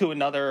listening to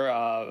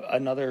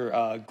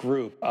another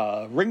group,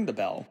 Ring the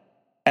Bell,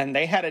 and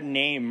they had a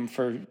name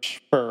for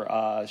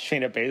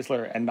Shayna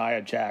Baszler and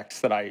Nia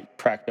Jax that I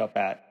cracked up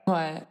at.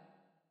 What?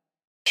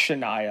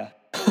 Shania.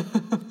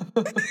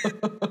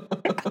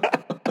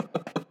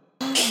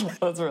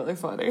 That's really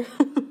funny.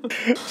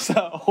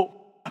 So...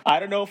 I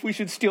don't know if we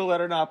should steal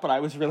that or not, but I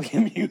was really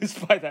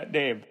amused by that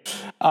name.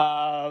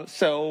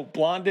 So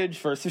Blondage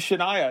versus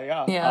Shania,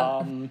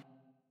 yeah.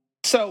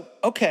 So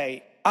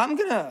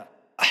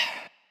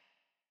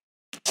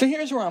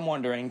here's where I'm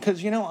wondering,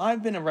 because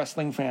I've been a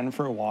wrestling fan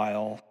for a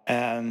while,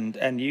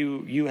 and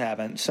you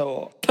haven't.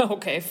 So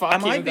okay,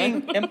 fuck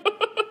you.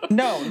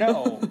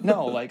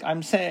 No. Like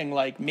I'm saying,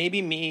 like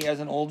maybe me as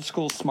an old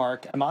school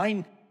smark, am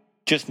I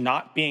just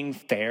not being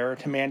fair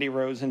to Mandy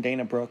Rose and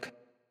Dana Brooke?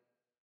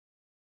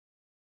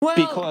 Well,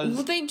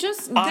 because they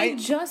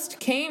just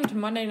came to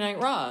Monday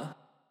Night Raw.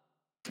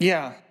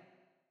 Yeah,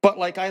 but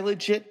like I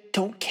legit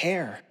don't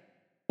care.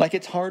 Like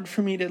it's hard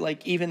for me to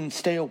like even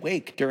stay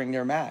awake during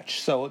their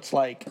match. So it's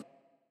like,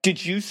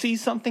 did you see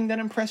something that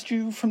impressed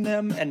you from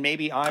them? And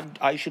maybe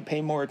I should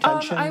pay more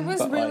attention. I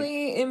was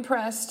really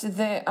impressed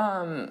that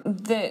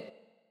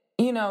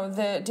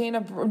the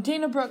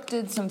Dana Brooke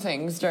did some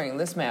things during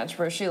this match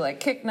where she like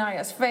kicked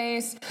Nia's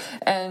face,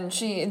 and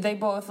they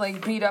both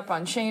like beat up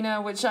on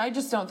Shayna, which I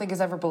just don't think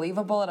is ever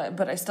believable,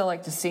 but I still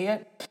like to see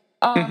it.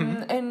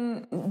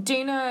 And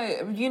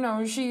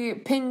Dana, she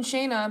pinned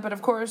Shayna, but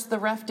of course the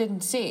ref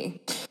didn't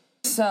see.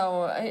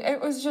 So it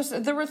was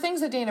just, there were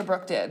things that Dana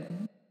Brooke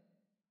did.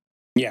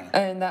 Yeah.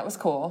 And that was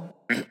cool.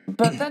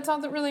 But that's all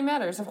that really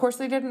matters. Of course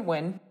they didn't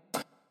win.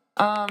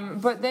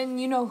 But then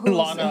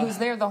who's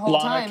there the whole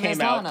time is Lana. Lana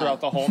came out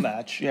throughout the whole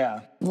match,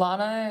 yeah.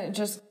 Lana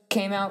just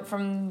came out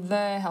from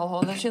the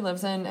hellhole that she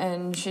lives in,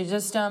 and she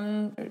just,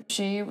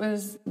 she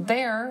was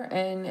there,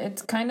 and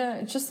it's kind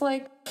of just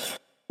like,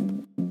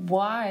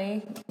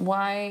 why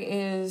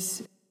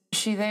is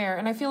she there?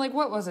 And I feel like,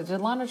 what was it? Did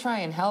Lana try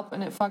and help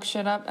and it fucked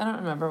shit up? I don't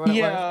remember what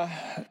it was.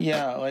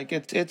 Yeah, like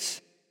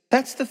it's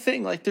that's the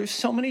thing. Like, there's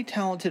so many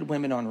talented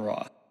women on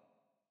Raw.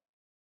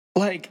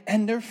 Like,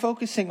 and they're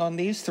focusing on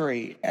these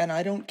three, and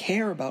I don't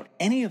care about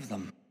any of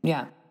them.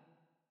 Yeah.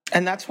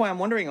 And that's why I'm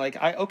wondering, like,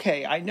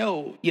 I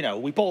know,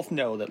 we both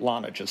know that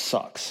Lana just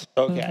sucks.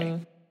 Okay.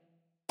 Mm-hmm.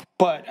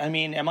 But, I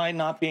mean, am I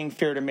not being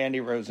fair to Mandy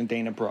Rose and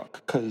Dana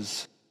Brooke?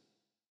 Because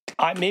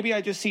maybe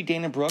I just see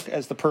Dana Brooke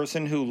as the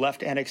person who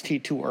left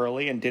NXT too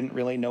early and didn't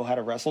really know how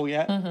to wrestle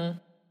yet.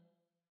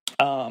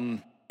 Mm-hmm.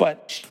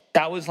 But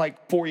that was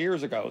like 4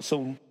 years ago,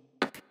 so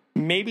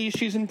maybe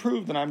she's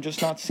improved and I'm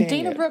just not seeing it.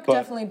 Dana Brooke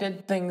definitely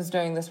did things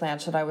during this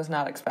match that I was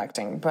not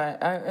expecting. But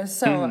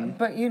So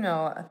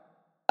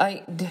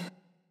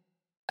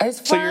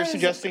you're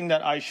suggesting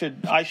that I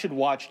should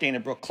watch Dana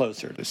Brooke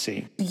closer to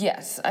see?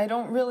 Yes,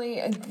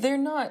 they're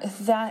not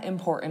that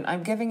important.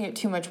 I'm giving it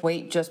too much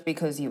weight just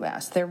because you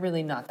asked. They're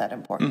really not that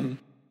important.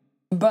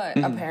 Mm-hmm. But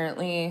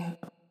apparently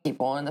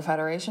people in the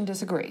Federation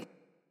disagree.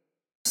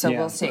 So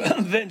we'll see.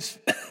 Vince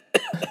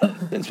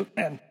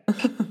McMahon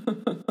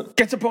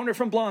gets a boner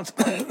from blondes.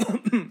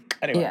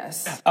 Anyway.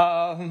 Yes.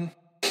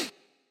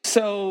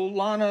 So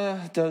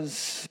Lana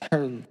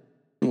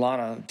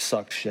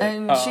sucks shit.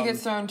 And she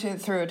gets thrown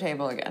through a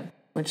table again,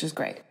 which is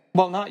great.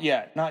 Well, not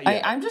yet.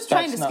 I'm just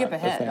trying to skip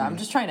ahead. I'm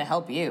just trying to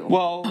help you.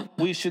 Well,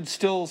 we should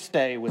still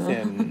stay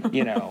within,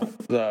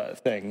 the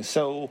thing.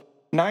 So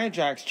Nia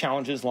Jax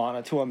challenges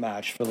Lana to a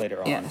match for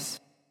later on. Yes.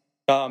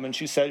 And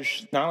she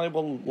says not only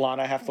will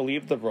Lana have to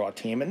leave the Raw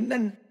team, and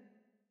then,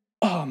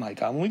 oh my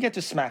God, when we get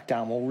to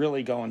SmackDown, we'll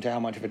really go into how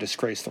much of a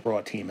disgrace the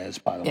Raw team is,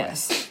 by the way.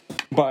 Yes.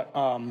 But,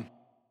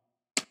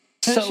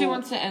 so she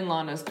wants to end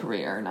Lana's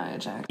career, Nia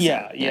Jax.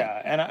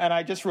 Yeah. And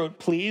I just wrote,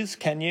 please,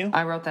 can you?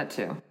 I wrote that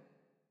too.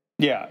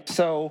 Yeah.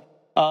 So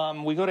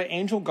we go to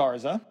Angel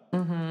Garza,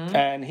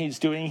 and he's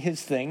doing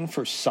his thing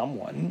for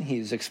someone.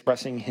 He's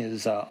expressing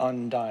his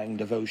undying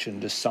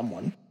devotion to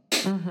someone.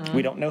 Mm-hmm.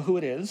 We don't know who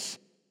it is.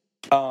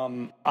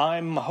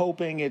 I'm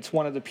hoping it's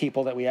one of the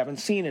people that we haven't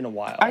seen in a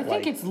while. I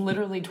think it's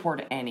literally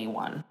toward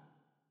anyone.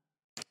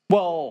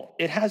 Well,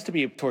 it has to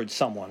be towards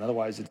someone,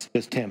 otherwise it's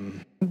just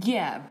him.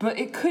 Yeah, but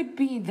that could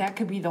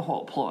be the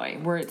whole ploy,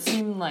 where it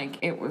seemed like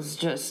it was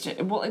just,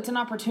 it's an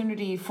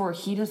opportunity for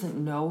he doesn't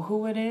know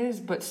who it is,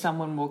 but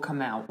someone will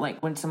come out.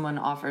 Like when someone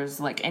offers,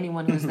 like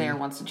anyone who's there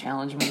wants to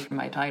challenge me for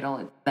my title,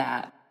 it's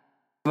that.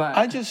 But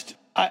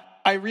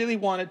I really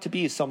want it to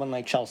be someone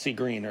like Chelsea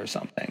Green or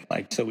something,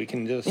 like, so we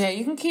can just... Yeah,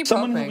 you can keep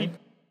hoping.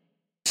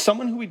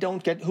 Someone who we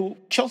don't get, who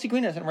Chelsea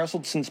Green hasn't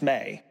wrestled since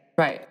May.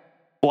 Right.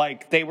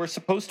 Like, they were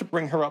supposed to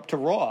bring her up to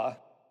Raw,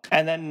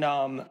 and then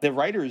the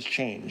writers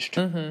changed.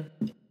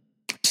 Mm-hmm.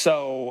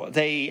 So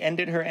they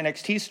ended her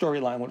NXT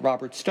storyline with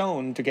Robert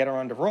Stone to get her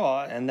onto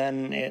Raw, and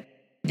then it,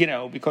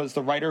 because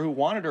the writer who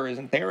wanted her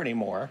isn't there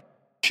anymore,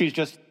 she's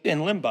just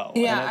in limbo.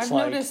 Yeah, I've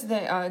noticed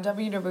that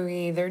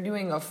WWE, they're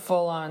doing a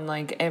full-on,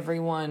 like,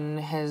 everyone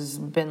has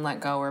been let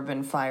go or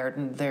been fired,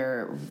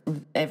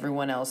 and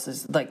everyone else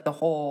is, like, the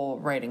whole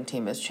writing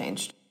team has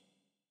changed.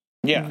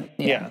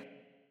 Yeah.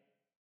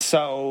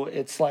 So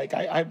it's like,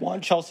 I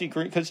want Chelsea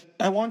Green, because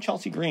I want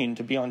Chelsea Green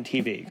to be on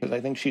TV, because I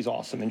think she's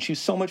awesome, and she's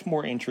so much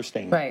more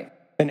interesting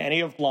than any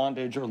of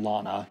Blondage or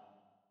Lana.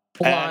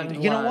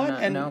 Blonde, you know what?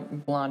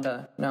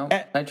 Blonda. No,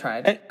 I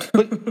tried.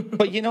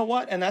 But you know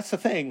what? And that's the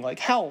thing. Like,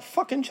 hell,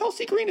 fucking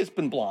Chelsea Green has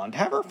been blonde.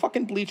 Have her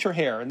fucking bleach her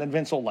hair, and then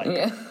Vince will like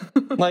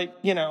it. Like,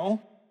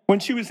 when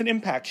she was in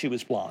Impact, she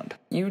was blonde.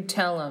 You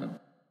tell him.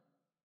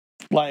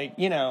 Like,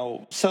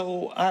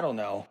 so I don't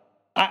know.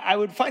 I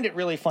would find it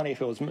really funny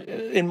if it was,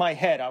 in my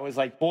head, I was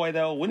like, boy,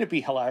 though, wouldn't it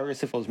be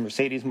hilarious if it was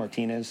Mercedes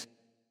Martinez?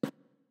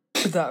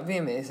 That would be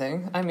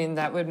amazing. I mean,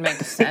 that would make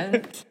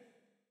sense.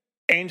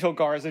 Angel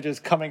Garza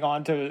just coming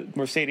on to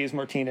Mercedes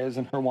Martinez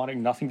and her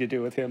wanting nothing to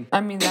do with him. I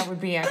mean, that would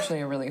be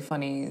actually a really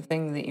funny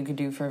thing that you could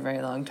do for a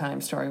very long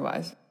time,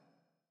 story-wise.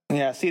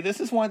 Yeah, see, this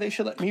is why they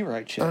should let me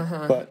write shit.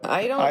 But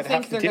I don't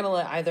think they're going to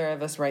let either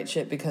of us write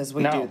shit because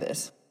we do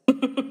this.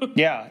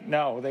 Yeah,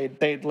 no,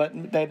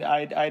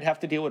 I'd have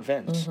to deal with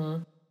Vince.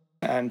 Mm-hmm.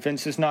 And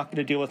Vince is not going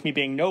to deal with me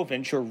being, no,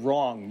 Vince, you're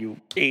wrong, you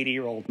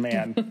 80-year-old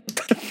man.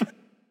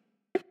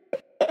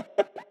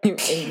 You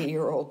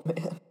 80-year-old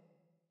man.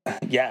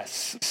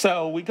 Yes.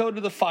 So we go to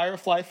the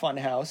Firefly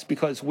Funhouse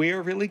because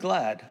we're really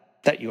glad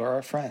that you're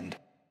our friend.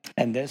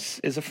 and this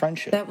is a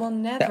friendship that will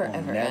never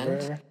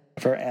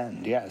ever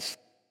end. Yes.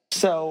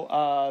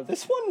 So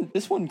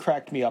this one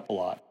cracked me up a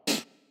lot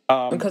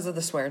because of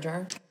the swear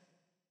jar.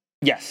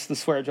 Yes, the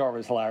swear jar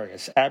was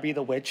hilarious. Abby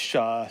the Witch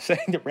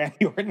saying that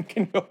Randy Orton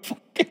can go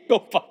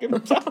fuck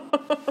himself.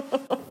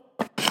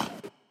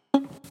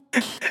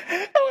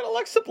 And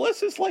Alexa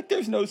Bliss is like,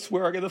 there's no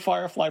swearing in the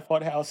Firefly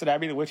Funhouse, and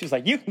Abby the Witch is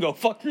like, you can go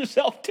fuck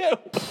yourself too.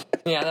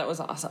 Yeah, that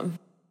was awesome.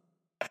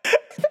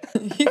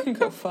 You can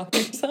go fuck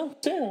yourself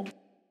too.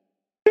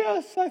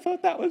 Yes, I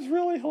thought that was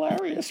really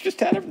hilarious.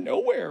 Just out of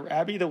nowhere,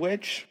 Abby the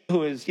Witch,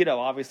 who is,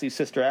 obviously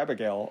Sister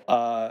Abigail,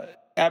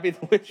 Abby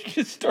the Witch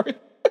just started...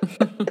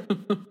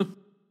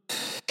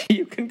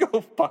 You can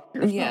go fuck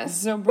yourself. Yes,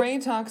 so Bray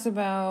talks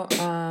about,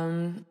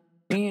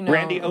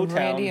 Randy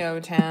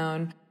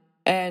O-Town.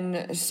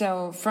 And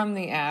so from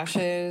the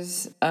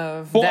ashes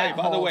of Boy, that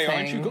by the whole way,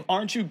 thing,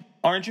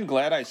 aren't you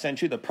glad I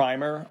sent you the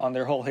primer on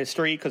their whole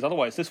history? Because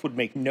otherwise this would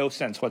make no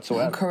sense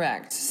whatsoever.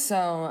 Correct.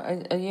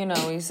 So,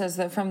 he says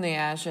that from the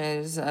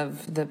ashes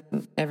of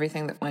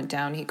everything that went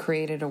down, he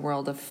created a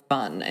world of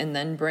fun. And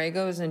then Bray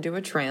goes into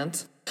a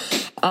trance.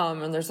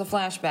 And there's a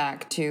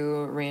flashback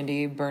to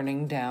Randy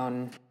burning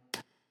down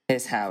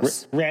his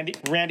house.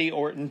 Randy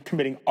Orton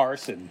committing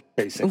arson,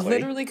 basically.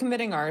 Literally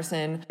committing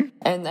arson.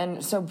 And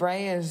then, so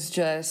Bray is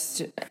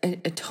just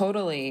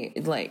totally,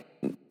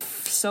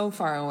 so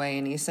far away,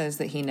 and he says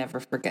that he never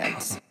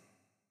forgets.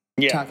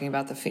 Yeah. Talking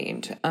about the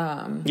Fiend.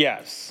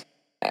 Yes.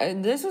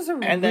 This was a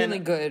really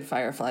good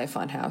Firefly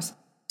Funhouse.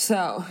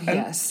 So,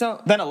 yes.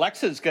 So then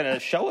Alexa's going to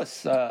show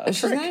us a trick.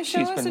 She's going to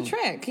show us a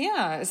trick,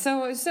 yeah.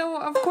 So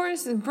of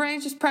course, Bray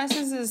just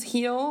presses his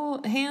heel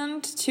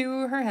hand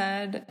to her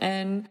head,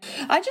 and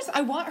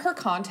I want her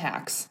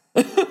contacts.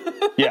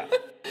 Yeah.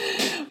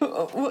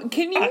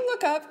 Can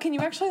you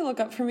actually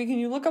look up for me? Can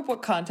you look up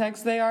what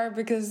contacts they are?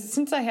 Because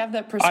since I have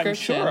that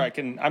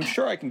prescription, I'm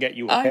sure I can get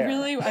you a pair.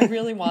 I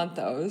really want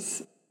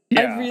those.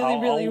 Yeah, I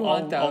really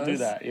want those. I'll do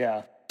that.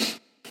 Yeah.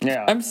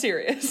 Yeah. I'm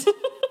serious.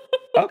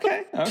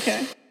 Okay.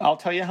 I'll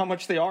tell you how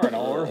much they are, and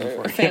I'll order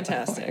them for you.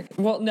 Fantastic.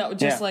 Well, no,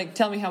 just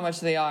tell me how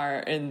much they are,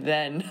 and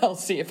then I'll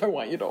see if I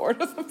want you to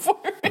order them for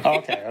me.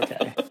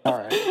 Okay. All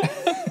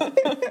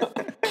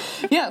right.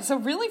 Yeah, so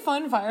really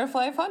fun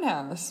Firefly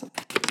Funhouse.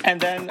 And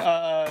then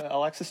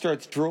Alexa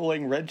starts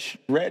drooling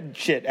red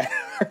shit out of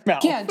her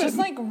mouth. Yeah, just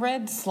like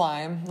red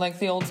slime, like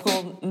the old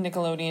school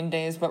Nickelodeon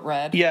days, but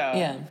red.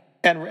 Yeah.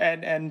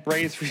 And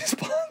Bray's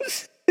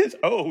response is,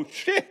 "Oh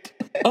shit."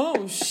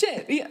 Oh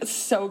shit! Yeah,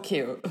 so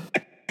cute.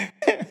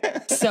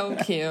 So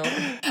cute.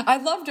 I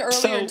loved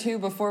earlier too,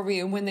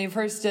 when they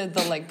first did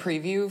the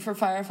preview for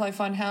Firefly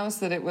Funhouse,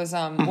 that it was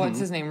what's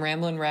his name,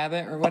 Ramblin'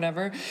 Rabbit or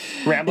whatever.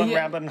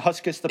 Ramblin'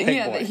 Huskus the pig boy.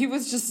 Yeah, he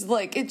was just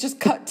it just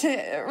cut to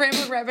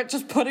Ramblin' Rabbit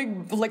just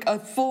putting a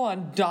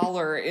full-on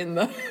dollar in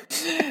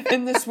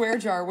the swear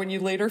jar, when you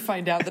later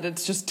find out that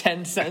it's just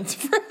 10 cents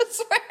for a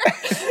swear.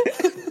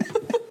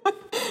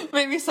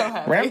 Made me so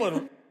happy.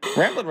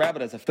 Ramblin'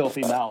 Rabbit has a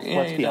filthy mouth. Yeah,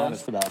 Let's be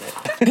honest about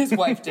it. His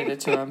wife did it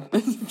to him.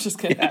 Just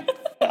kidding.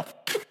 Yeah.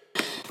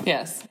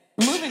 Yes.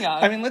 Moving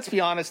on. I mean, let's be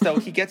honest, though.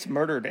 He gets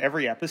murdered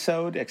every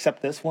episode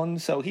except this one,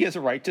 so he has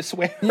a right to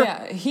swear.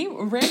 Yeah,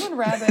 Ramblin'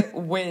 Rabbit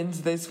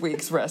wins this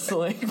week's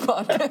wrestling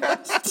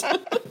podcast.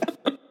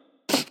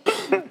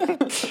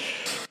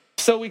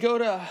 So we go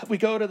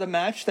to the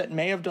match that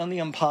may have done the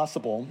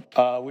impossible,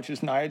 which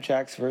is Nia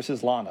Jax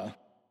versus Lana.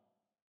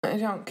 I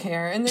don't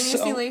care. And then you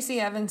see Lacey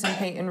Evans and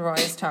Peyton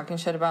Royce talking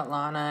shit about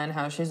Lana and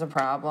how she's a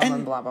problem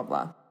and blah, blah,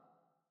 blah.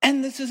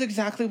 And this is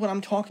exactly what I'm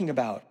talking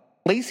about.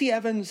 Lacey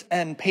Evans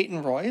and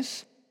Peyton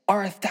Royce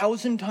are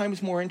 1,000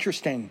 times more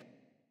interesting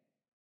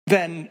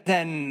than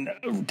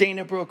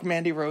Dana Brooke,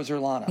 Mandy Rose, or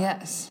Lana.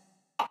 Yes.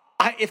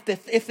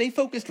 If they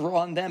focused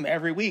on them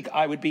every week,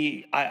 I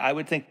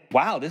would think,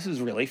 wow, this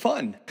is really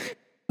fun.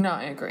 No,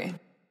 I agree.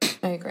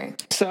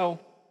 So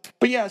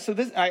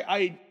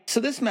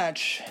this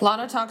match,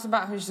 Lana talks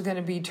about how she's going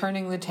to be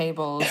turning the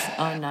tables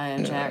on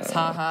Nia Jax.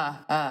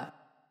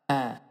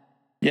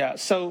 Yeah.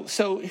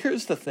 So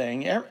here's the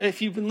thing.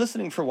 If you've been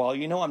listening for a while,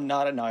 you know I'm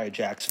not a Nia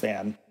Jax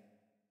fan.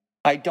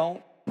 I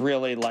don't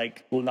really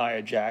like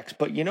Nia Jax,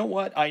 but you know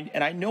what?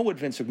 I know what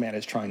Vince McMahon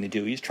is trying to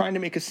do. He's trying to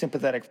make us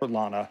sympathetic for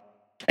Lana.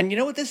 And you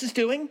know what this is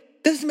doing?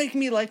 This is making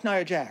me like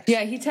Nia Jax.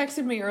 Yeah, he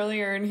texted me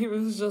earlier, and he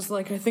was just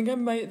like, I think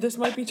this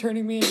might be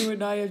turning me into a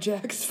Nia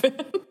Jax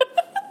fan.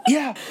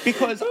 Yeah,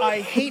 because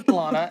I hate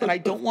Lana, and I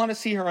don't want to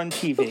see her on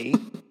TV.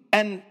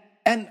 And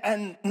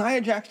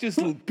Nia Jax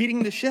just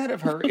beating the shit out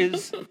of her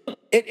it's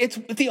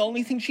the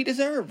only thing she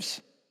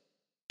deserves.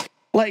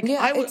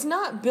 It's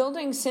not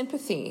building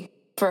sympathy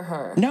for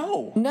her.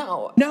 No.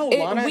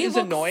 Lana is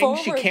annoying.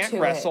 She can't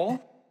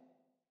wrestle.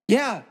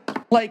 Yeah,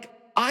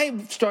 I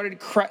started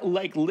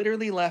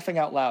literally laughing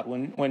out loud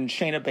when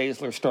Shayna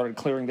Baszler started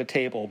clearing the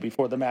table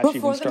before the match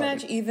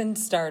even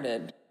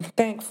started.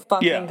 Thank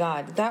fucking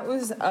God. That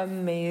was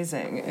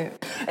amazing.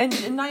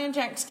 And Nia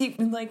Jax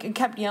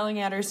kept yelling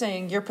at her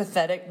saying, "You're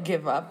pathetic,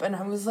 give up." And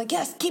I was like,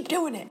 yes, keep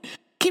doing it.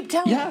 Keep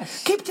telling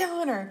Yes. her. Keep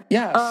telling her.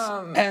 Yes.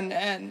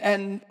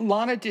 And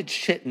Lana did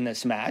shit in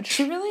this match.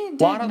 She really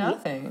did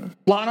nothing.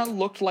 Lana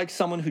looked like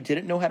someone who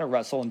didn't know how to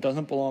wrestle and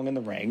doesn't belong in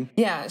the ring.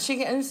 Yeah, so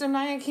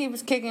Nia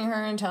keeps kicking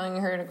her and telling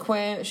her to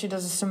quit. She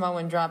does a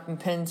Samoan drop and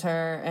pins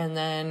her, and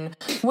then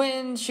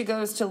when she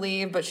goes to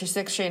leave, but she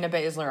sticks Shayna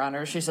Baszler on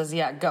her, she says,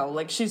 yeah, go.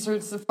 Like she's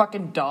a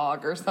fucking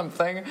dog or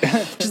something.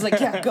 She's like,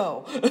 yeah,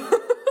 go.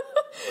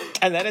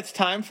 And then it's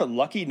time for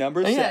lucky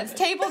number 7. Yeah, it's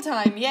table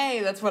time.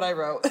 Yay, that's what I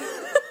wrote.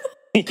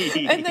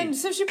 And then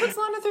so she puts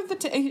Lana through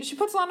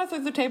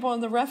the table,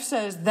 and the ref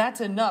says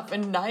that's enough,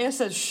 and Nia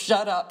says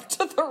shut up to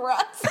the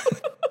ref.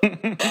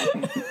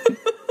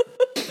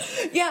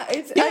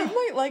 I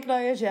might like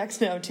Nia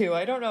Jax now too.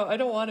 I don't know. I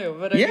don't want to,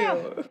 but I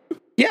do.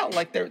 Yeah,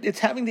 like it's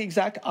having the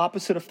exact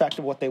opposite effect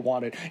of what they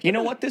wanted. You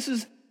know what?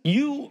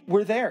 You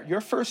were there.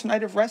 Your first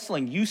night of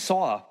wrestling, you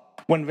saw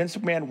when Vince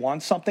McMahon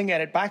wants something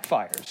and it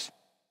backfires.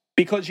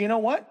 Because you know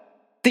what?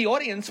 The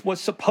audience was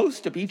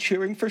supposed to be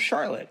cheering for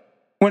Charlotte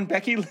when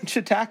Becky Lynch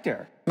attacked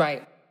her.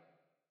 Right.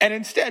 And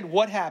instead,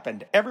 what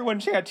happened? Everyone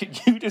chanted,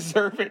 you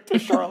deserve it, to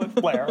Charlotte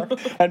Flair.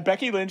 And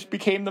Becky Lynch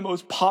became the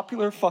most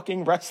popular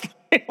fucking wrestler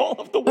in all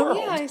of the world.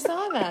 Oh, yeah, I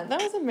saw that.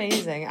 That was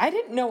amazing. I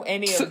didn't know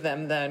any of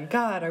them then.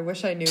 God, I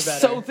wish I knew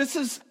better.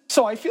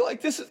 So I feel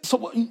like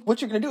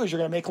what you're going to do is you're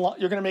going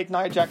to make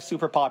Nia Jax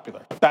super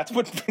popular. That's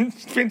what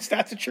Vince,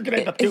 that's what you're going to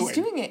end up doing. He's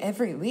doing it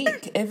every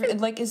week.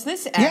 Is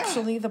this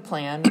actually the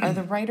plan? Are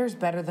the writers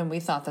better than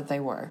we thought that they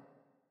were?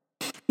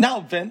 Now,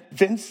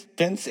 Vince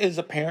is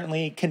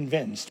apparently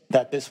convinced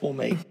that this will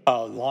make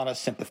Lana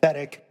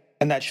sympathetic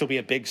and that she'll be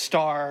a big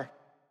star.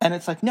 And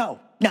it's like, no,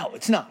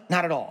 it's not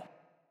at all.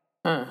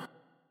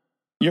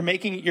 You're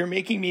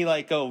making me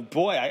like, oh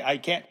boy, I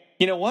can't.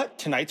 You know what?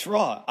 Tonight's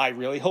Raw. I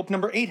really hope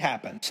number 8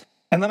 happens,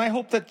 and then I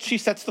hope that she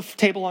sets the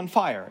table on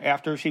fire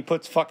after she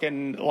puts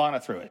fucking Lana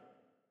through it.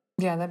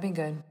 Yeah, that'd be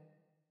good.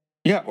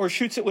 Yeah, or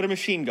shoots it with a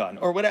machine gun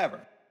or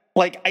whatever.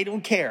 Like, I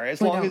don't care as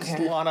long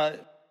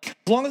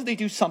as they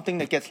do something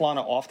that gets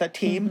Lana off that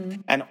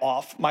team and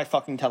off my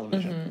fucking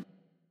television.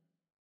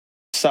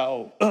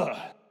 So,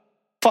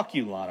 fuck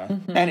you, Lana.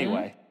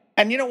 Anyway.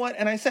 And you know what?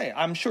 And I say,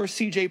 I'm sure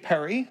CJ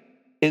Perry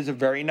is a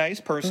very nice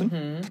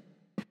person,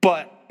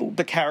 but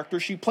the character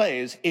she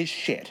plays is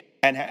shit.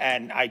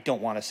 And I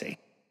don't want to see.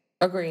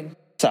 Agreed.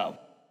 So,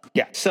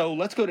 yeah. So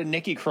let's go to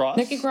Nikki Cross.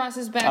 Nikki Cross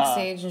is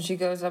backstage and she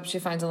goes up, she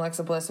finds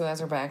Alexa Bliss who has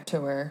her back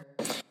to her.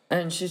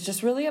 And she's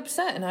just really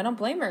upset, and I don't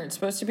blame her. It's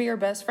supposed to be her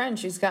best friend.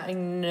 She's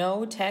gotten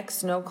no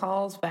texts, no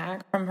calls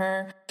back from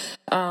her.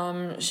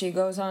 She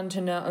goes on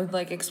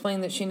to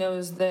explain that she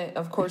knows that,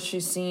 of course,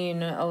 she's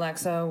seen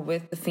Alexa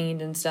with the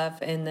Fiend and stuff,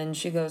 and then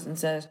she goes and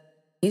says,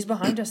 he's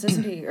behind us,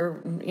 isn't he?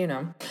 Or,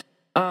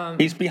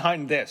 he's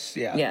behind this,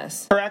 yeah.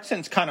 Yes. Her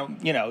accent's kind of,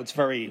 it's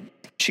very...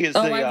 She is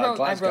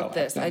I wrote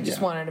this. I just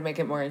wanted to make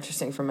it more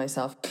interesting for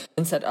myself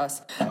and said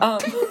us.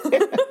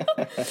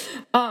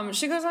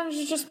 She goes on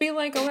to just be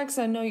like,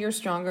 Alexa, no, you're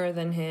stronger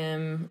than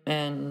him.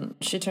 And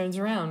she turns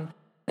around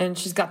and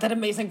she's got that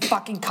amazing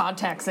fucking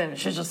contacts in.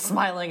 She's just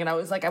smiling. And I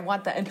was like, I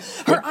want that. And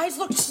her eyes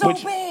looked so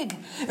big.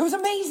 It was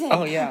amazing.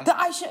 Oh, yeah. The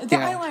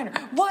eyeliner.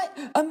 What?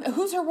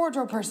 Who's her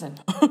wardrobe person?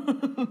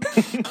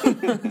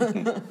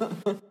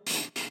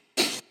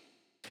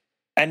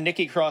 And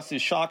Nikki Cross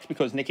is shocked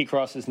because Nikki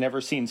Cross has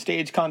never seen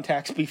stage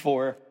contacts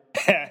before.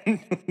 And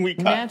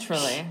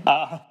naturally.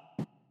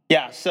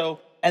 Yeah, so,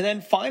 and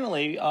then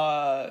finally,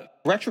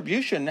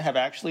 Retribution have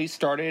actually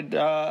started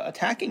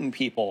attacking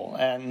people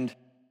and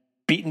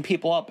beating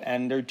people up,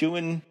 and they're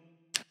doing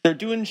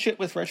shit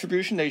with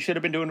Retribution. They should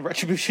have been doing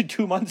Retribution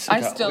 2 months ago.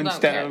 I still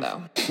don't care,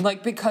 though.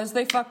 Like, because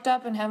they fucked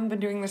up and haven't been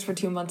doing this for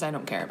 2 months, I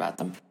don't care about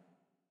them.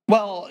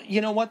 Well,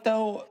 you know what,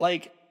 though?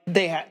 Like,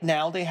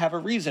 now they have a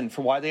reason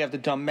for why they have the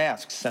dumb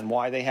masks and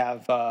why they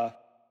have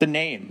the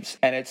names.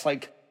 And it's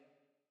like,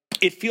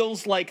 it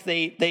feels like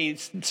they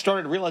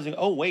started realizing,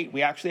 oh, wait,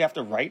 we actually have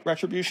to write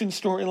Retribution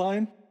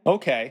storyline?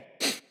 Okay.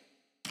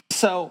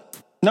 So,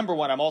 number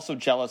one, I'm also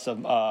jealous of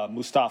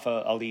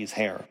Mustafa Ali's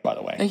hair, by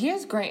the way. He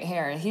has great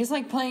hair. He's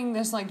like playing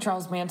this like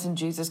Charles Manson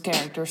Jesus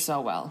character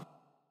so well.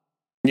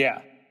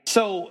 Yeah.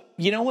 So,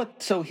 you know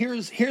what? So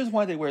here's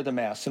why they wear the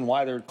masks and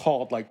why they're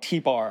called like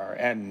T-Bar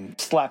and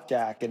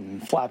Slapjack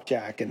and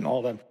Flapjack and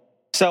all them.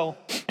 So,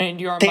 and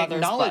your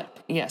mother's butt.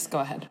 Yes, go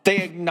ahead. They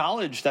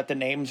acknowledge that the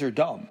names are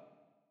dumb.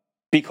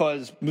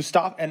 Because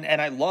Mustafa,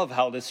 and I love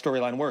how this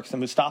storyline works. And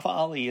Mustafa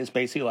Ali is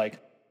basically like,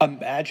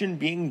 imagine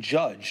being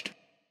judged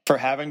for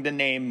having the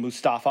name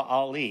Mustafa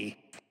Ali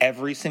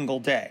every single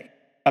day.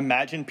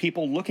 Imagine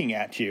people looking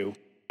at you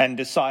and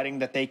deciding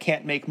that they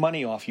can't make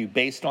money off you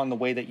based on the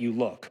way that you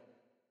look.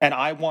 And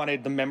I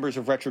wanted the members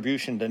of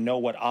Retribution to know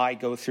what I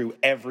go through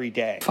every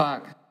day.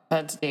 Fuck,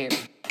 that's deep.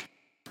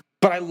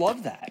 But I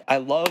love that. I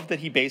love that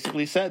he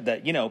basically said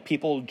that,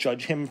 people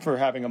judge him for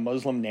having a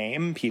Muslim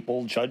name.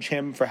 People judge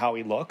him for how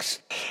he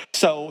looks.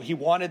 So he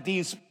wanted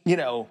these,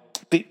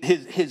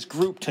 his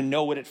group to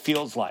know what it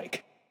feels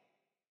like.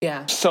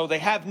 Yeah. So they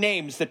have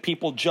names that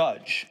people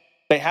judge.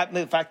 They have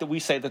the fact that we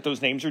say that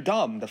those names are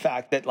dumb. The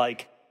fact that,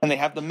 and they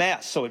have the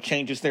mask, so it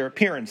changes their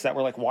appearance. That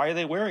we're like, why are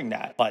they wearing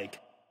that? Like,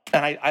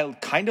 and I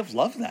kind of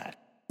love that.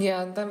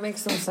 Yeah, that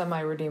makes them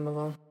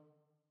semi-redeemable.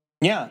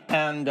 Yeah,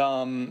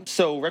 and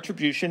so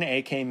Retribution,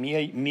 aka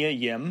Mia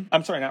Yim.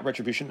 I'm sorry, not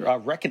Retribution.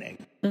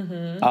 Reckoning.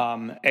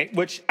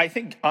 Which I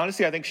think,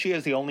 honestly, I think she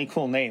is the only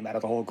cool name out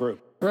of the whole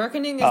group.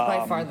 Reckoning is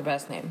by far the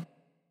best name.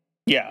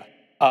 Yeah,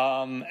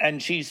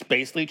 and she's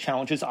basically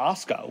challenges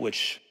Asuka,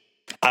 which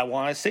I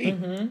want to see.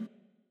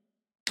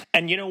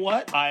 And you know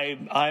what?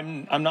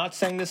 I'm not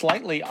saying this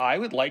lightly. I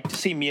would like to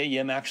see Mia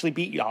Yim actually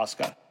beat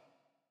Asuka.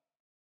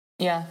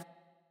 Yeah,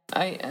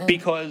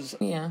 because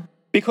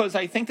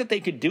I think that they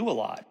could do a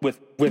lot with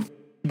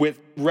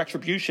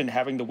Retribution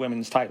having the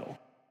women's title.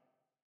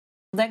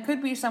 That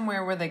could be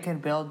somewhere where they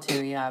could build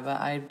to, yeah,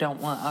 but I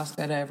don't want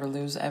Asuka to ever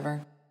lose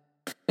ever.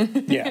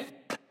 Yeah.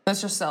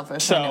 That's just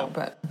selfish, I know,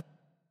 but...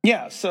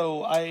 Yeah,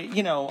 so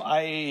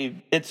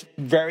it's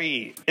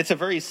a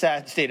very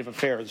sad state of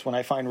affairs when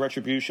I find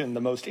Retribution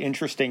the most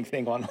interesting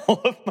thing on all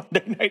of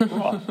Monday Night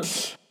Raw.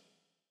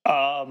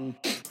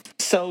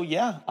 So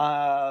yeah,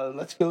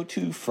 let's go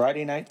to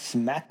Friday Night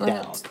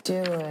SmackDown. Let's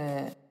do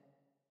it.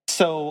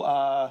 So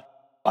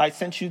I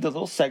sent you the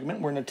little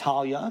segment where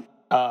Natalya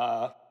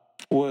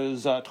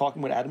was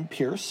talking with Adam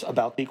Pearce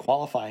about the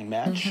qualifying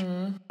match.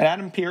 And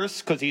Adam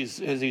Pearce, because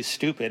he's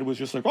stupid, was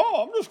just like,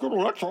 "Oh, I'm just going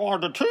to let you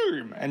on the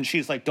team." And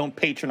she's like, "Don't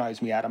patronize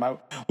me, Adam.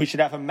 We should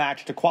have a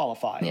match to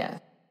qualify." Yeah.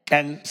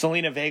 And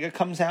Zelina Vega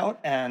comes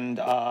out, and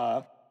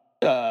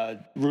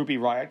Ruby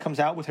Riott comes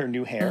out with her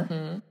new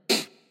hair.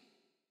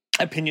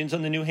 Opinions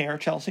on the new hair,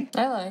 Chelsea?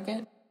 I like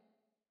it.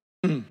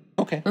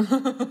 Okay.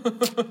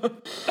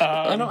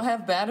 I don't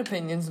have bad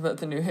opinions about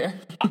the new hair.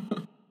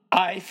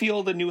 I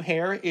feel the new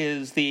hair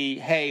is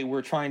hey,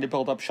 we're trying to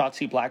build up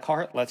Shotzi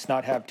Blackheart. Let's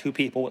not have two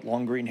people with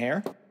long green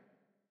hair.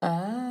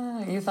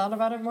 You thought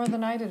about it more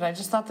than I did. I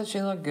just thought that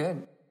she looked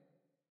good.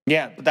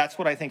 Yeah, but that's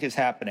what I think is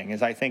happening,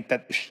 is I think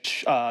that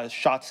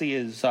Shotzi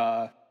is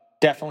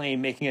definitely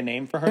making a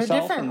name for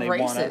herself. They're different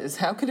races.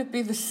 How could it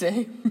be the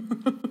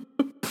same?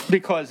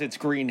 Because it's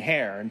green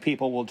hair, and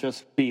people will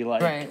just be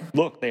like, right.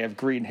 Look, they have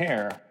green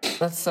hair.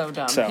 That's so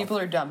dumb. People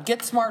are dumb.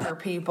 Get smarter,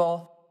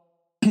 people.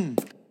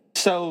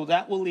 So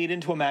that will lead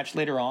into a match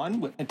later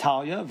on with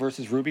Natalya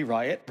versus Ruby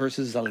Riott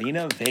versus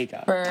Zelina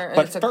Vega.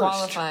 It's a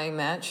qualifying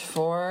match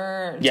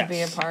to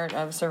be a part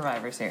of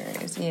Survivor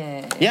Series.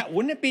 Yeah. Yeah.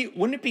 Wouldn't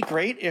it be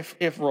great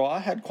if Raw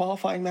had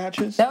qualifying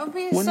matches? That would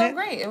be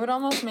great. It would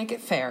almost make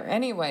it fair.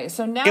 Anyway,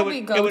 so now it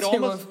would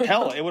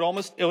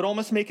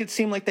almost make it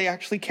seem like they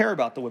actually care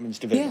about the women's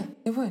division.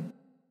 Yeah, it would.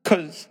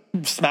 Because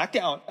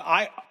SmackDown,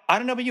 I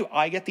don't know about you,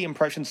 I get the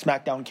impression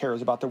SmackDown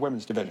cares about their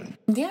women's division.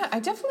 Yeah, I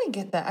definitely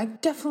get that. I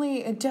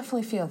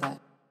definitely feel that.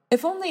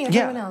 If only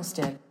everyone else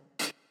did.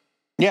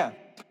 Yeah.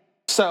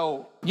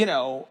 So,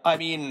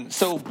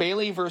 so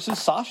Bayley versus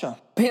Sasha.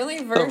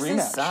 Bayley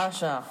versus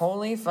Sasha.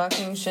 Holy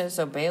fucking shit.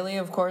 So Bayley,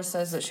 of course,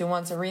 says that she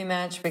wants a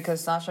rematch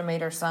because Sasha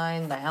made her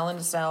sign the Hell in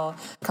a Cell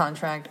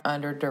contract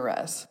under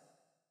duress.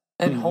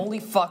 And holy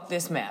fuck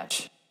this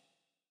match.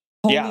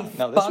 This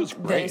was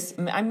great.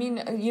 I mean,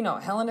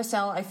 Hell in a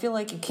Cell, I feel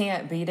like you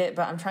can't beat it,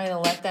 but I'm trying to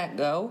let that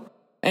go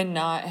and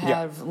not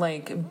have,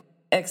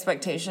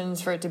 expectations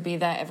for it to be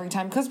that every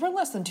time, because we're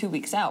less than 2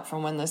 weeks out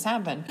from when this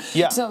happened.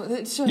 Yeah. So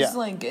it's just,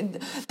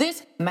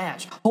 this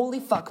match,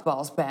 holy fuck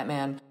balls,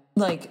 Batman.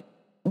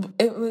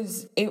 It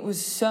was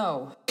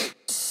so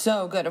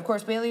good. Of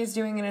course, Bayley is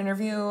doing an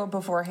interview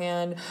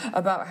beforehand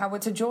about how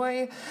it's a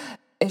joy.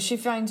 She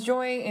finds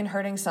joy in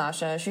hurting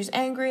Sasha. She's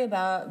angry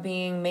about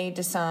being made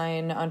to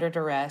sign under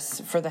duress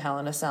for the Hell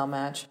in a Cell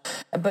match.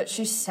 But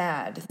she's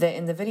sad that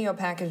in the video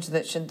package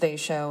that they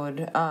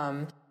showed,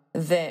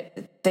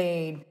 that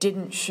they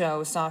didn't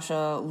show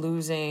Sasha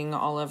losing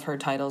all of her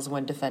titles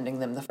when defending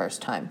them the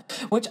first time.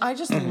 Which I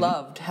just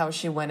loved how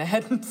she went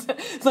ahead and said,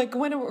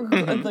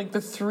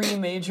 the three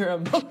major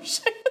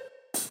emotions.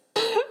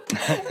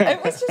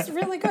 It was just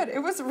really good.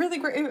 It was really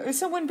great.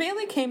 So when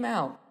Bayley came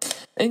out,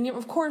 and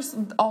of course,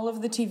 all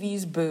of the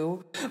TVs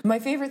boo. My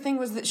favorite thing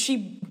was that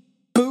she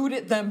booed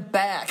at them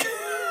back.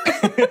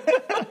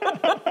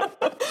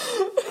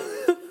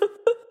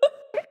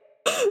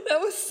 That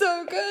was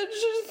so good.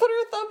 She just put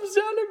her thumbs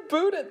down and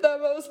booed at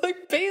them. I was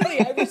like, Bayley,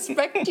 I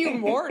respect you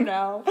more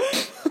now.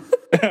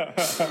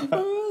 It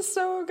was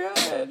so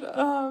good.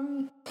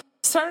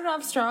 Started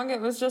off strong.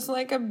 It was just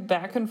like a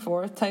back and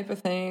forth type of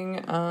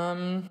thing.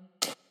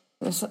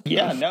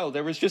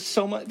 There was just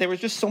so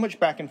much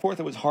back and forth.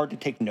 It was hard to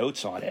take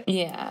notes on it.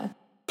 Yeah,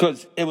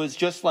 because it was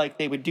just like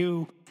they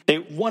know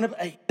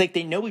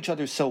each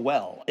other so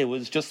well. It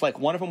was just like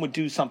one of them would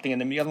do something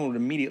and then the other one would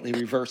immediately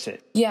reverse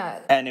it.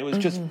 Yeah, and it was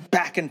just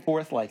back and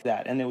forth like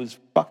that, and it was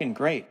fucking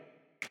great.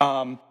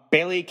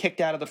 Bayley kicked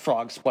out of the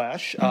frog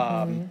splash,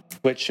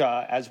 which,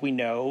 as we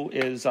know,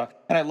 is... and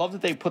I love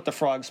that they put the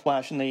frog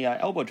splash and the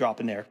elbow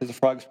drop in there, because the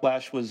frog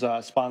splash was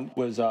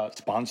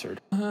sponsored.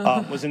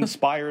 Was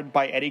inspired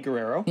by Eddie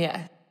Guerrero.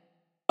 Yeah.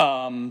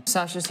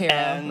 Sasha's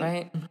hero,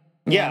 right?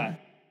 Yeah.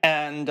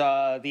 And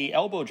the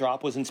elbow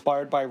drop was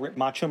inspired by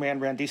Macho Man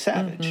Randy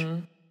Savage.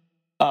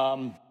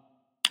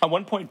 At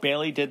one point,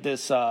 Bayley did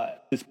this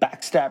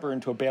backstabber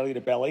into a Bayley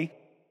to belly,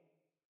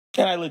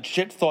 and I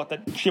legit thought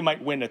that she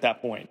might win at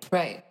that point.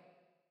 Right.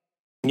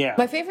 Yeah.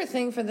 My favorite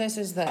thing for this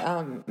is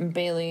that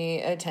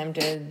Bayley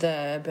attempted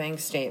the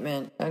bank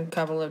statement a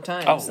couple of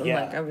times. Oh,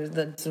 yeah.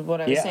 That's what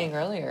I was saying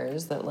earlier,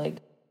 is that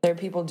there are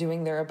people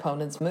doing their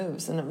opponent's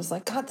moves, and it was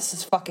like, God, this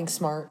is fucking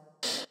smart.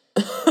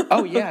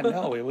 Oh yeah,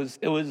 no, it was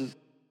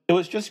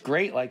just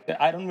great. Like,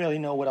 I don't really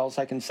know what else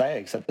I can say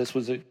except this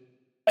was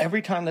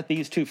every time that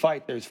these two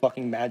fight, there's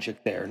fucking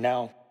magic there.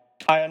 Now,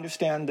 I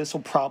understand this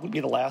will probably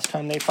be the last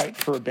time they fight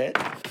for a bit,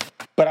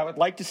 but I would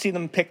like to see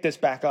them pick this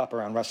back up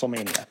around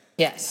WrestleMania.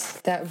 Yes,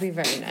 that would be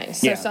very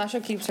nice. So Sasha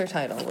keeps her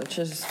title, which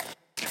is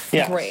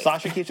great.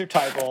 Sasha keeps her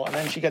title, and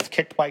then she gets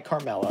kicked by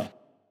Carmella.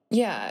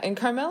 Yeah, and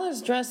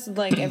Carmella's dressed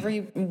like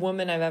every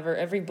woman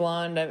every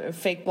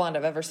fake blonde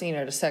I've ever seen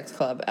at a sex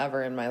club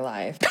ever in my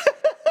life.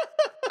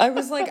 I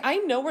was like, I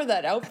know where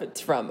that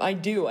outfit's from. I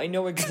do. I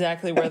know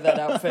exactly where that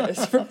outfit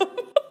is from.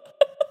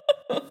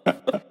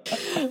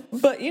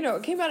 But,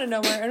 it came out of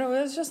nowhere, and it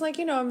was just like,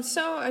 in the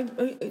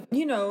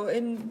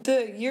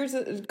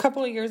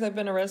couple of years I've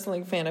been a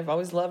wrestling fan, I've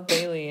always loved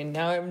Bayley, and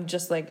now I'm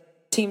just like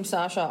Team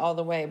Sasha all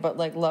the way, but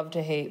like love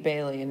to hate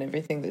Bayley and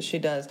everything that she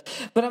does.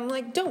 But I'm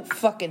like, don't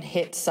fucking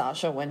hit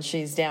Sasha when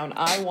she's down.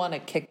 I want to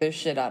kick this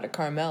shit out of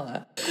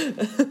Carmella.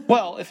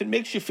 Well, if it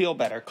makes you feel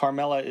better,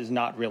 Carmella is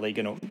not really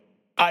going to...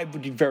 I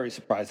would be very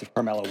surprised if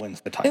Carmella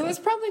wins the title. It was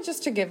probably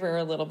just to give her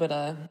a little bit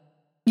of...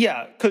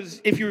 Yeah,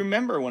 because if you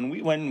remember when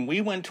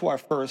we went to our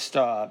first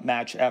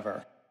match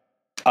ever,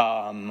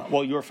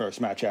 your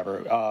first match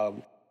ever,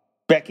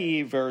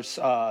 Becky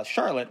versus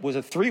Charlotte was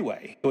a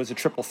three-way. It was a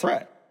triple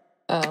threat.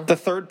 Oh. The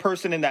third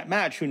person in that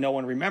match, who no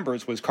one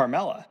remembers, was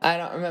Carmella. I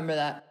don't remember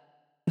that.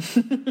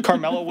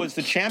 Carmella was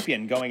the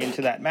champion going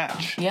into that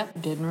match.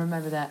 Yep, didn't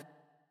remember that.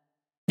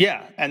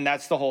 Yeah, and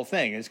that's the whole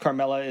thing, is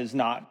Carmella is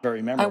not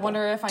very memorable. I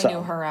wonder if I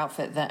knew her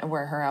outfit,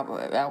 where her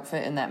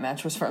outfit in that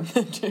match was from,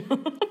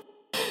 too.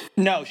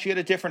 No, she had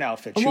a different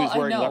outfit. She was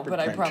wearing leopard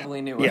print. I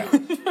probably knew her. Yeah.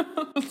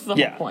 That's the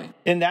whole point.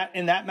 In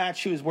that match,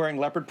 she was wearing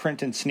leopard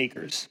print and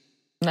sneakers.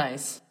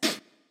 Nice.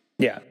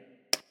 Yeah.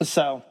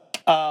 So,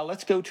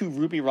 let's go to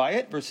Ruby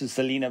Riott versus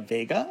Zelina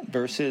Vega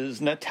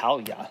versus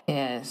Natalya.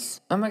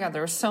 Yes. Oh my God,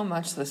 there was so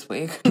much this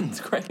week. It's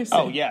crazy.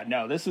 Oh yeah,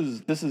 no, this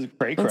is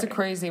crazy. It's a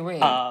crazy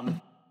week. I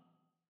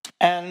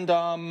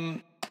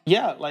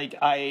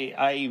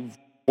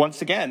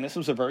once again, this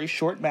was a very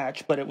short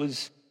match, but it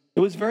was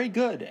very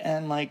good.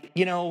 And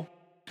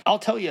I'll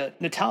tell you,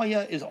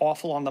 Natalya is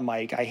awful on the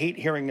mic. I hate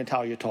hearing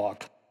Natalya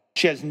talk.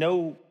 She has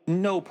no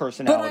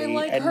personality. But I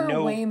like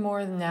her way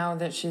more now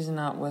that she's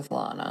not with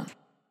Lana.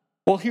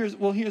 Well, here's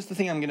the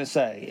thing I'm going to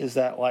say is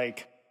that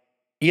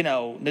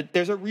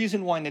there's a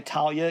reason why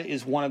Natalya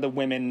is one of the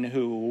women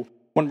who,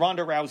 when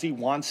Ronda Rousey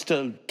wants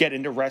to get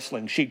into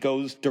wrestling, she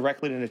goes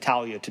directly to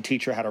Natalya to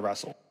teach her how to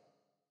wrestle.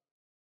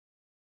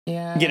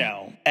 Yeah.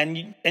 And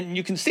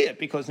you can see it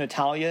because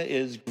Natalya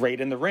is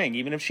great in the ring,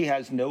 even if she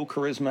has no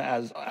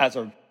charisma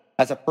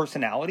as a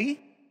personality.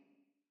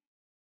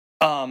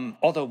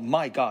 Although,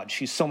 my God,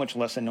 she's so much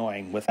less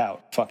annoying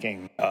without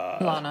fucking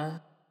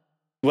Lana.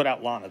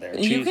 Without Lana there.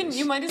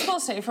 You might as well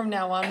say from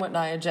now on what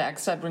Nia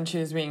Jax said when she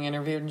was being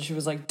interviewed, and she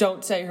was like,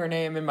 "Don't say her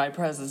name in my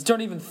presence.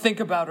 Don't even think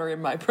about her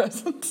in my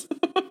presence."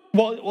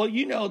 Well,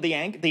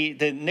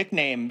 the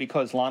nickname,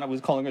 because Natalya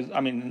was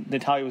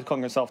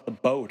calling herself the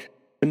Boat.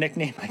 The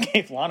nickname I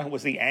gave Lana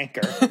was the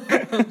Anchor.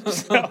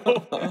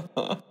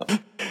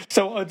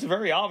 So it's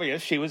very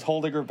obvious she was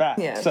holding her back.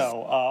 Yes.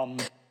 So,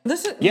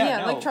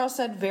 like Charles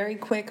said, very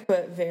quick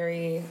but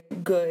very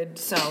good,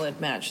 solid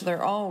match.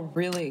 They're all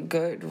really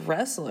good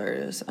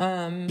wrestlers.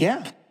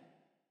 Yeah.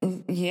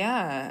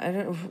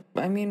 Yeah.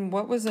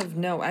 What was of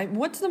note?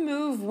 What's the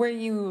move where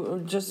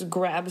you just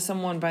grab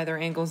someone by their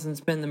ankles and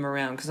spin them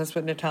around? Because that's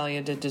what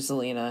Natalya did to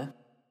Zelina.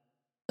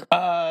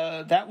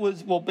 That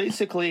was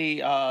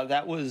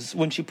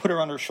when she put her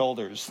on her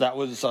shoulders. That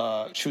was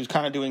she was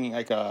kind of doing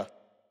like a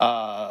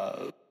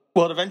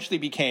it eventually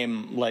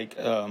became like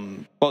I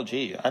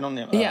don't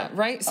know. Yeah,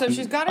 right. So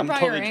she's got her by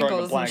her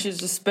ankles and she's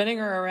just spinning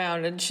her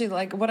around, and she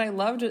what I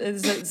loved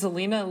is that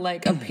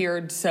Zelina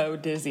appeared so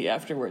dizzy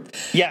afterwards.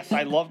 Yes,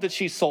 I love that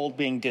she sold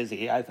being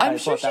dizzy. I'm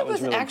sure she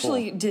was really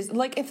actually cool. dizzy.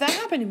 If that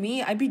happened to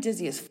me, I'd be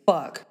dizzy as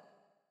fuck.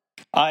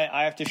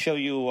 I have to show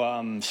you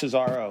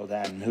Cesaro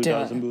then, who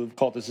does a move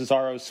called the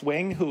Cesaro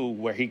swing,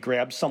 where he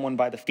grabs someone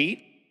by the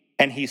feet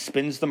and he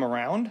spins them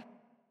around.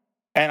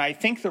 And I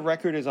think the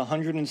record is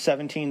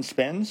 117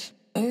 spins.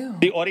 Ew.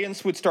 The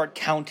audience would start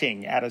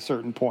counting at a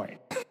certain point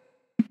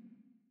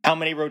how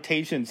many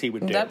rotations he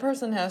would do. That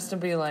person has to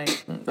be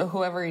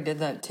whoever he did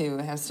that to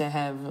has to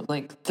have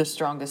the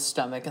strongest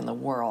stomach in the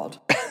world.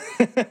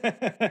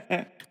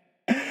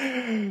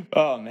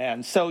 Oh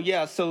man. So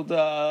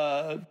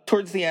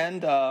towards the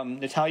end,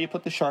 Natalya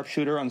put the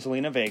sharpshooter on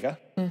Zelina Vega.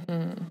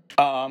 Mm-hmm.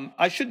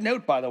 I should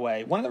note, by the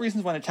way, one of the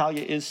reasons why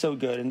Natalya is so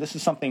good, and this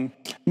is something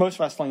most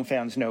wrestling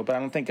fans know, but I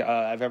don't think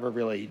I've ever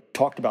really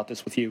talked about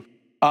this with you.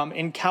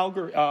 In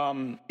Calgary,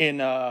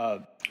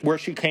 where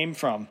she came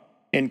from,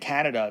 in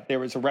Canada, there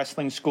was a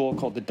wrestling school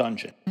called the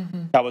Dungeon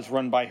that was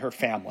run by her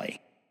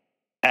family.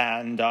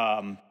 And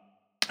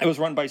it was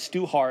run by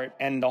Stu Hart,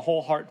 and the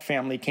whole Hart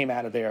family came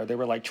out of there. There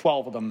were like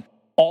 12 of them.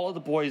 All of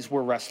the boys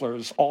were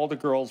wrestlers. All the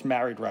girls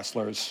married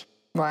wrestlers.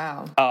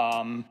 Wow.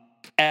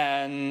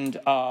 And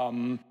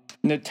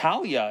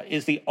Natalia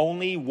is the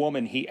only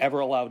woman he ever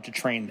allowed to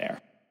train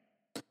there.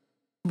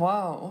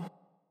 Whoa.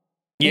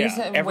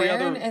 Yeah. Every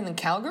other in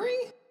Calgary?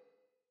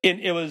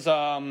 It was,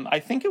 I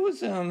think it was...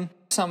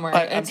 somewhere.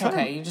 It's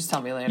okay. You just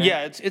tell me later.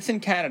 Yeah, it's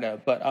in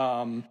Canada, but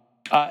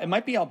it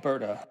might be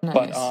Alberta.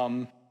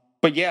 Nice.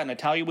 But yeah,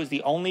 Natalia was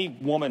the only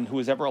woman who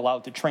was ever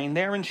allowed to train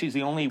there, and she's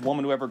the only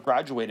woman who ever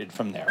graduated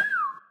from there.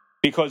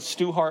 Because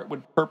Stu Hart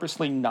would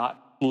purposely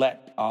not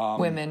let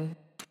women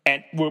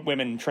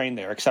train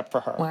there except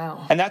for her.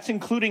 Wow. And that's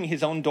including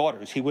his own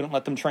daughters. He wouldn't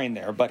let them train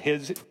there. But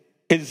his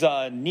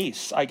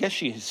niece, I guess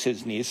she's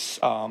his niece.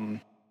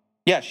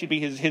 She'd be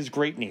his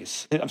great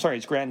niece. I'm sorry,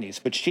 his grandniece.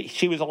 But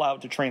she was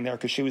allowed to train there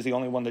because she was the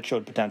only one that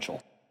showed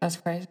potential. That's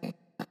crazy.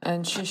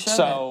 And she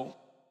showed it.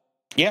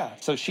 Yeah,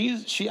 so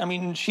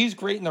she's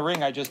great in the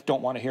ring. I just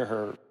don't want to hear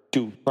her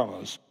do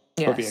promos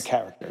or be a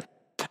character.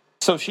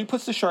 So she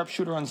puts the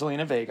sharpshooter on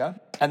Zelina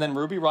Vega, and then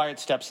Ruby Riott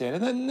steps in,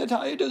 and then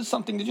Natalia does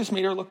something that just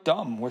made her look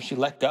dumb, where she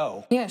let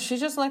go. Yeah, she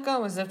just let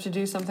go as if to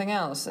do something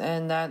else,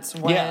 and that's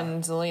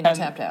when Zelina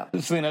tapped out.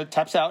 Zelina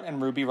taps out,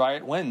 and Ruby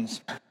Riott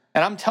wins.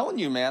 And I'm telling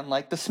you, man,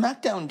 like the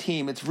Smackdown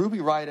team, it's Ruby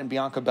Riott and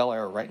Bianca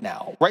Belair right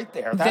now, right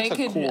there. That's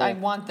cool. I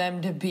want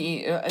them to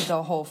be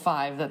the whole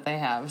 5 that they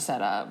have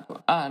set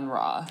up on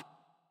Raw.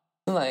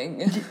 Like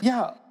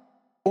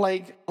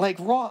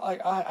Raw.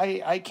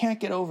 I can't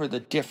get over the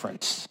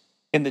difference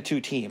in the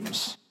two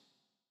teams.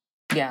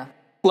 Yeah.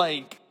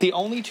 Like, the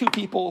only 2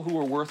 people who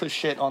are worth a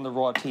shit on the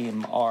Raw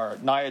team are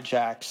Nia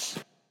Jax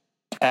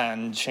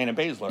and Shayna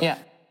Baszler. Yeah.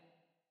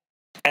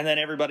 And then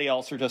everybody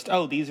else are just,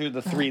 these are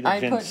the 3 that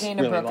Vince I put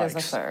Dana really Brooke likes.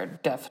 as a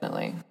 3rd,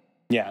 definitely.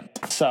 Yeah.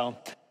 So,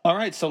 all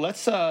right. So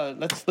let's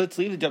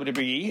leave the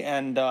WWE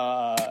and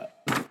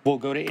we'll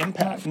go to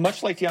Impact.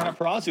 Much like Deonna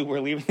Purrazzo, we're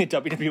leaving the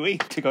WWE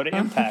to go to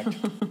Impact.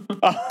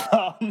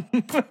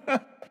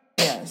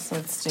 Yes,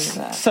 let's do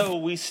that. So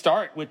we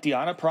start with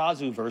Deonna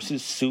Purrazzo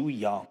versus Su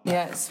Yung.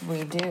 Yes,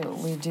 we do.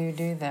 We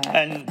do that.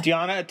 And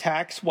Deonna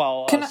attacks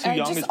while Su Yung is putting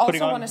on... I just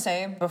also want to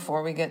say,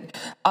 before we get...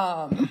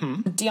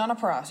 Deonna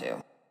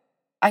Purrazzo,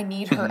 I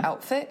need her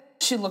outfit.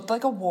 She looked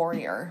like a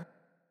warrior,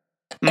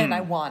 and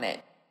I want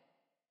it.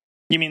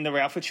 You mean the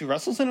outfit she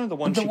wrestles in, or the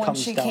one she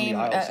comes down the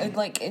aisles in?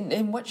 Like,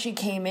 in what she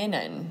came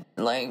in.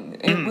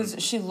 Like, it was...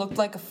 She looked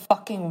like a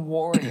fucking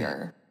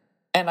warrior,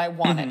 and I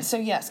want it. So,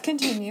 yes,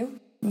 continue.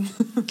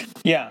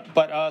 Yeah,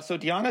 but so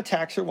Deonna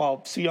attacks her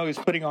while Su Yung is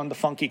putting on the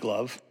funky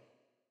glove,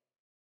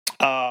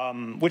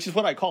 which is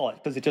what I call it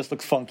because it just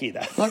looks funky.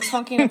 Looks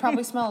funky, and it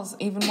probably smells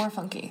even more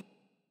funky.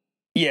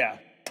 Yeah,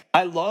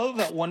 I love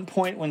at one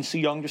point when Su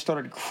Yung just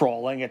started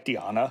crawling at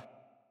Deonna.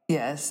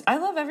 Yes, I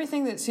love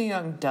everything that Su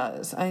Yung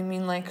does. I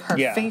mean, like her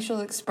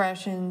facial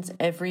expressions,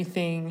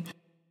 everything.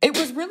 It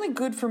was really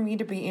good for me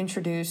to be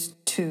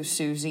introduced to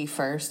Susie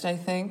first, I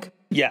think.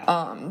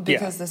 Yeah.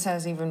 Because this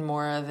has even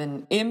more of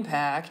an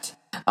impact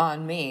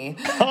on me.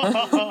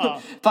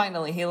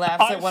 Finally, he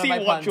laughs at one of my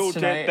puns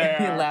tonight.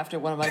 He laughed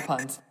at one of my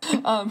puns.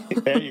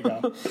 There you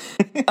go.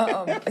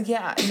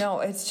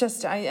 It's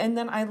just and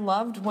then I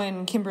loved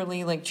when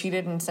Kimberly like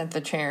cheated and sent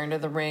the chair into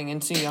the ring,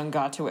 and Su Yung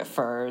got to it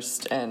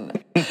first,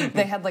 and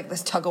they had like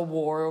this tug of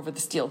war over the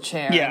steel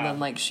chair, and then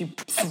like she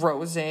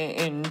throws it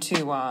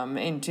into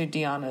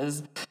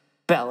Deanna's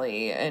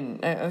belly,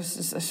 and it was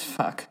just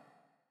fuck.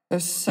 It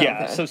was so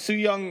good. So Su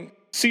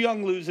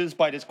Yung loses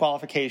by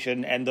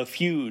disqualification, and the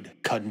feud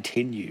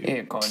continues.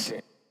 It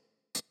continues.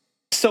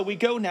 So we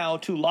go now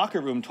to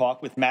locker room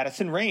talk with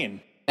Madison Rayne.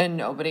 And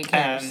nobody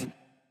cares. And,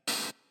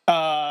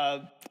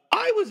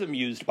 I was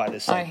amused by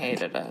this segment. I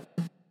hated it.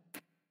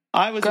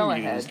 I was Go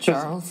amused. ahead,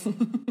 Charles.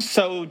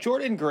 So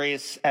Jordan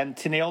Grace and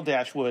Tenille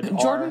Dashwood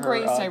Jordan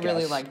Grace I guests.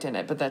 really liked in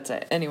it, but that's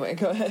it. Anyway,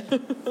 go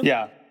ahead.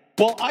 Yeah.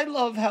 Well, I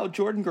love how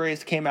Jordan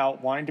Grace came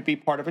out wanting to be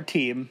part of a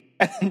team,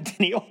 and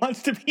Tenille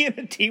wants to be in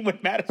a team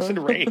with Madison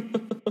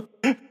Rayne.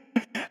 And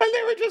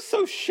they were just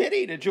so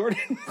shitty to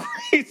Jordan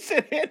Grace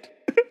in it.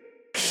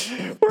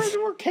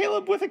 Where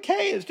Caleb with a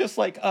K is just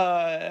like,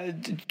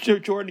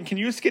 Jordan, can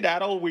you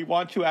skedaddle? We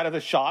want you out of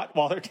the shot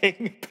while they're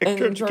taking a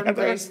picture And Jordan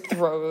together. Grace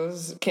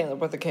throws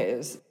Caleb with a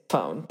K's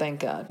phone. Thank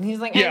God. And he's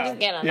like, I just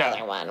get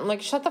another one. I'm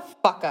like, shut the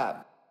fuck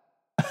up.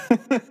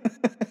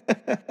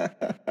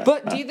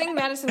 But do you think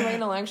Madison Rayne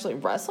will actually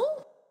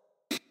wrestle?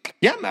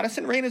 Yeah,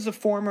 Madison Rayne is a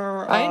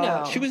former... I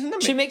know. She was in the...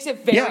 She makes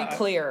it very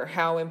clear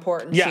how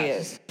important she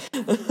is.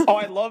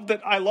 I love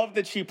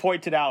that she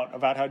pointed out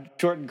about how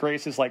Jordan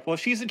Grace is like, well,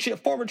 she's a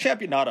former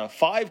champion, not a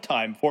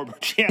 5-time former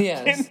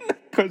champion. Yes.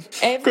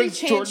 Every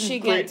chance she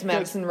gets,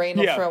 Madison Rayne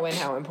will throw in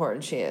how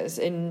important she is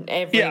in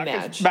every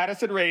match.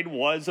 Madison Rayne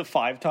was a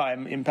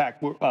 5-time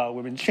Impact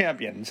Women's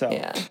Champion.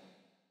 So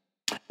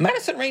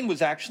Madison Rayne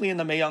was actually in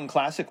the Mae Young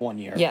Classic one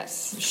year.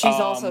 Yes, she's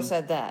also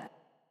said that.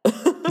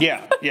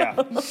 Yeah.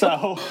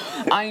 So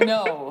I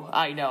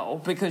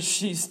know, because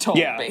she's told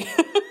me.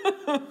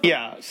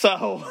 Yeah.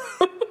 So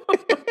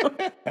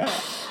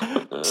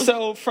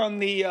so from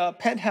the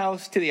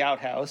penthouse to the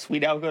outhouse, we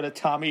now go to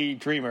Tommy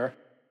Dreamer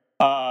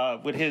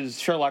with his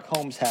Sherlock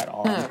Holmes hat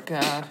on. Oh,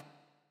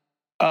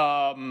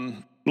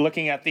 God.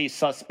 Looking at these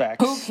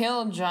suspects. Who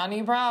killed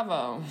Johnny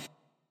Bravo?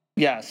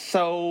 Yeah,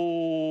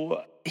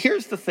 so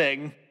here's the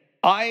thing.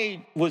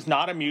 I was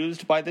not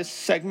amused by this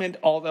segment,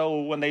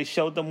 although when they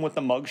showed them with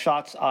the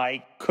mugshots,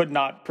 I could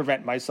not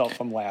prevent myself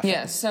from laughing.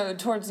 Yeah, so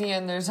towards the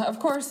end, there's, of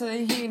course,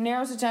 he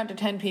narrows it down to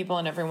 10 people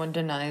and everyone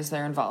denies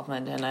their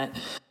involvement in it.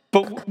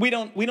 But we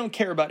don't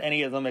care about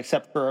any of them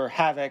except for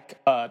Havoc,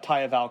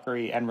 Taya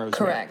Valkyrie, and Rosemary.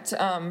 Correct.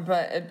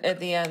 But at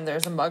the end,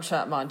 there's a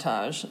mugshot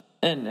montage,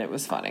 and it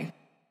was funny.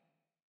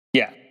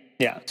 Yeah.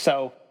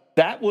 So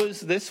that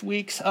was this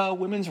week's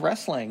women's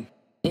wrestling.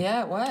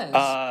 Yeah, it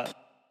was.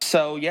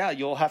 So yeah,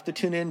 you'll have to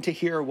tune in to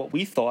hear what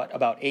we thought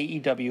about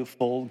AEW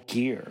Full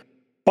Gear.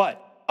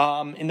 But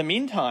in the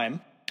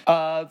meantime,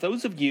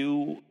 those of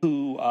you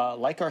who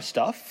like our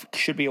stuff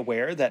should be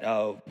aware that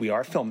we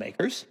are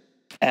filmmakers.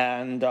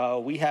 And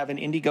we have an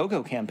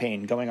Indiegogo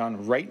campaign going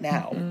on right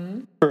now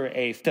for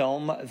a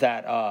film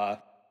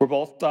that we're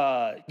both,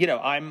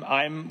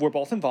 we're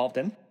both involved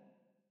in.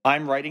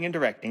 I'm writing and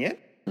directing it,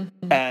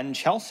 and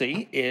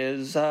Chelsea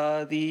is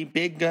the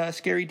big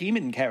scary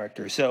demon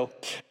character. So,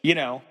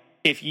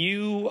 if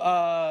you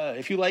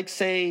like,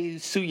 say,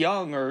 Sue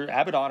Young or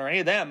Abaddon or any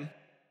of them,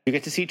 you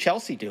get to see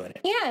Chelsea doing it.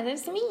 Yeah,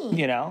 that's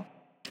me.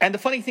 And the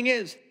funny thing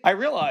is, I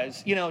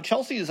realize,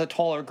 Chelsea is a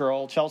taller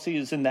girl. Chelsea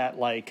is in that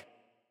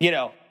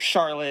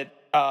Charlotte,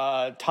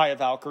 Taya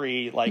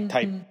Valkyrie,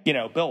 type,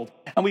 build.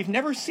 And we've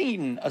never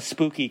seen a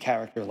spooky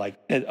character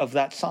of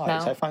that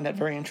size. No. I find that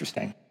very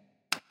interesting.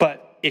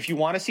 But if you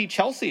want to see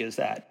Chelsea as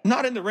that,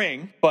 not in the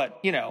ring, but,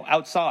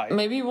 outside.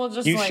 Maybe we'll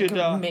just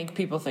make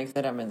people think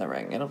that I'm in the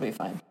ring. It'll be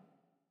fine.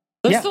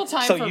 There's still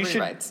time for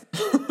rewrites.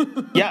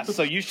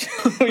 So you should,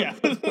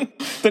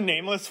 the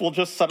Nameless will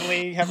just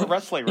suddenly have a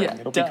wrestling ring.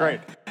 It'll be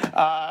great.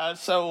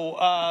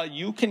 So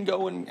you can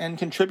go and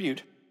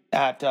contribute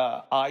at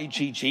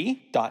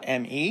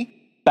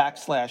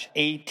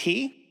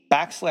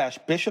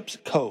igg.me/AT/Bishop's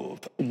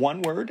Cove.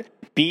 One word,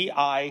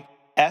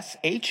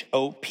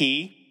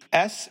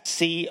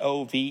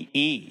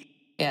 BISHOPSCOVE.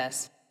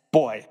 Yes.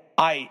 Boy,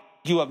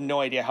 you have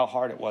no idea how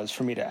hard it was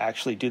for me to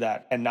actually do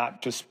that and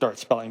not just start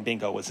spelling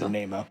bingo with the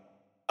name-o.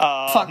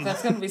 Fuck,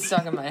 that's going to be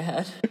stuck in my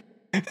head.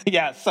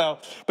 So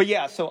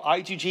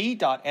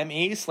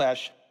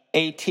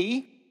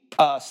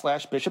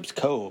igg.me/AT/Bishop's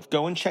Cove.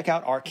 Go and check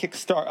out our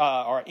Kickstarter,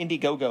 our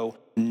Indiegogo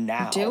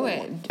now. Do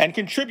it. And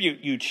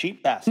contribute, you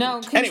cheap bastard.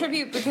 No,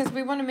 contribute because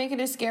we want to make it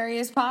as scary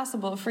as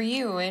possible for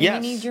you, and we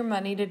need your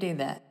money to do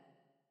that.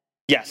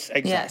 Yes,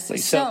 exactly.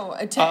 Yes. So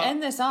to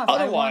end this off,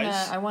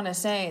 I want to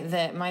say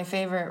that my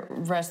favorite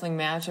wrestling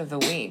match of the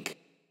week.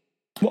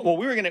 Well,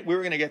 we were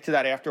gonna get to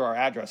that after our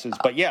addresses,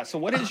 but yeah. So,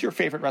 what is your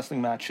favorite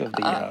wrestling match of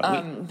the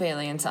week?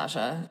 Bayley and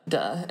Sasha,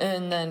 duh.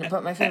 And then,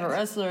 but my favorite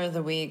wrestler of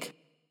the week,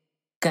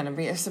 gonna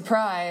be a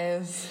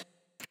surprise.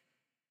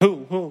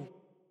 Who?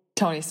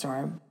 Toni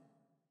Storm.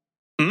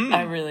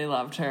 I really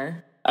loved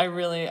her. I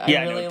really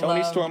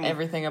loved Storm,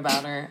 everything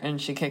about her,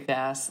 and she kicked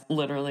ass,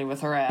 literally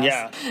with her ass.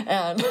 Yeah.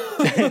 And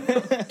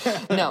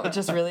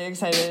just really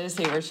excited to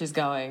see where she's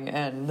going,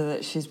 and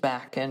that she's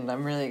back, and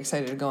I'm really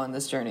excited to go on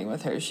this journey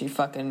with her. She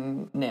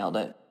fucking nailed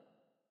it.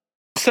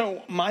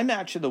 So my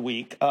match of the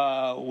week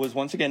was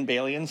once again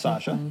Bayley and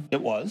Sasha.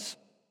 It was.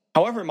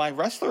 However, my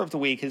wrestler of the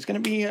week is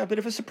going to be a bit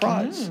of a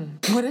surprise.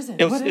 What is it?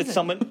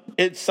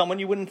 It's someone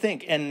you wouldn't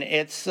think, and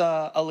it's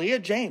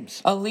Aaliyah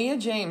James. Aaliyah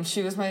James.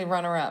 She was my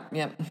runner-up.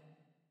 Yep.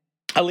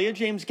 Aaliyah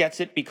James gets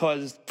it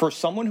because for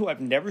someone who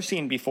I've never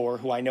seen before,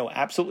 who I know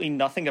absolutely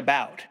nothing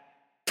about,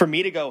 for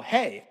me to go,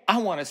 hey, I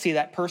want to see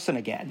that person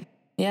again.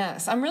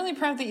 Yes, I'm really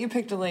proud that you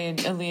picked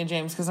Aaliyah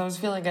James because I was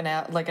feeling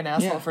like an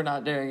asshole for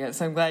not doing it,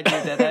 so I'm glad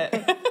you did it.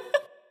 So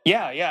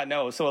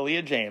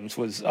Aaliyah James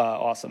was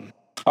awesome.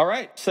 All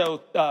right, so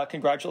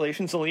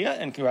congratulations, Aaliyah,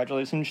 and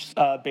congratulations,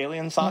 Bayley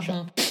and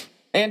Sasha.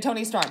 And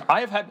Toni Storm.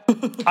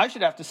 I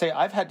should have to say,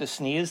 I've had to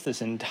sneeze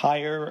this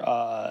entire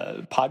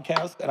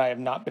podcast, and I have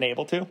not been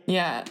able to.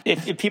 Yeah.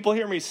 If people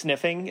hear me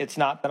sniffing, it's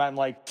not that I'm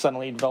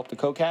suddenly developed a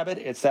coke habit.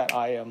 It's that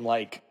I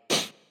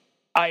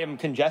am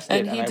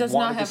congested, and he does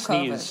not have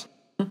COVID.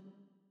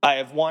 I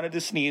have wanted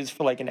to sneeze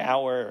for an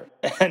hour,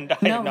 and I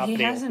have not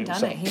been able to.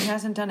 No, he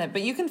hasn't done it.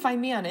 But you can find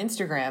me on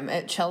Instagram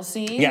at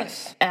Chelsea.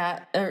 Yes.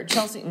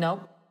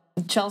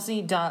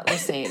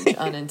 Chelsea.LeSage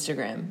on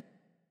Instagram.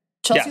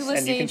 Chelsea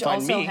LeSage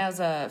also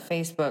has a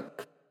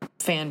Facebook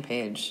fan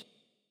page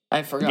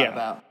I forgot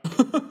about.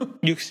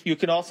 You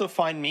can also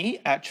find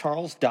me at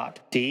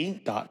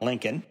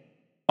charles.d.lincoln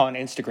on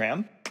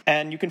Instagram,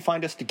 and you can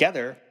find us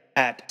together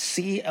at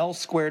CL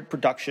Squared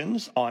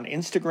Productions on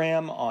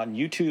Instagram, on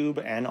YouTube,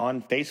 and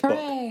on Facebook.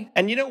 Hooray.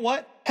 And you know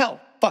what?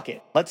 Hell, fuck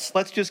it. Let's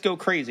just go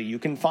crazy. You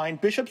can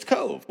find Bishop's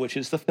Cove, which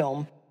is the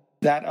film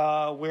that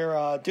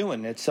we're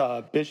doing. It's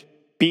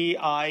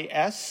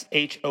BISHOPS_co.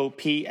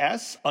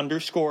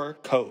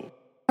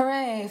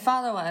 Hooray!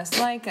 Follow us,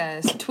 like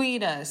us,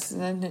 tweet us.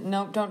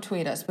 No, don't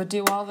tweet us, but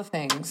do all the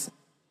things.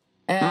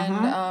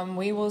 And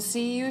we will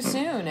see you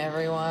soon,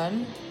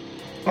 everyone.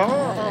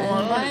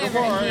 Bye,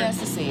 everyone. He has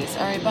to cease.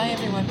 All right, bye,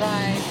 everyone.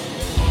 Bye.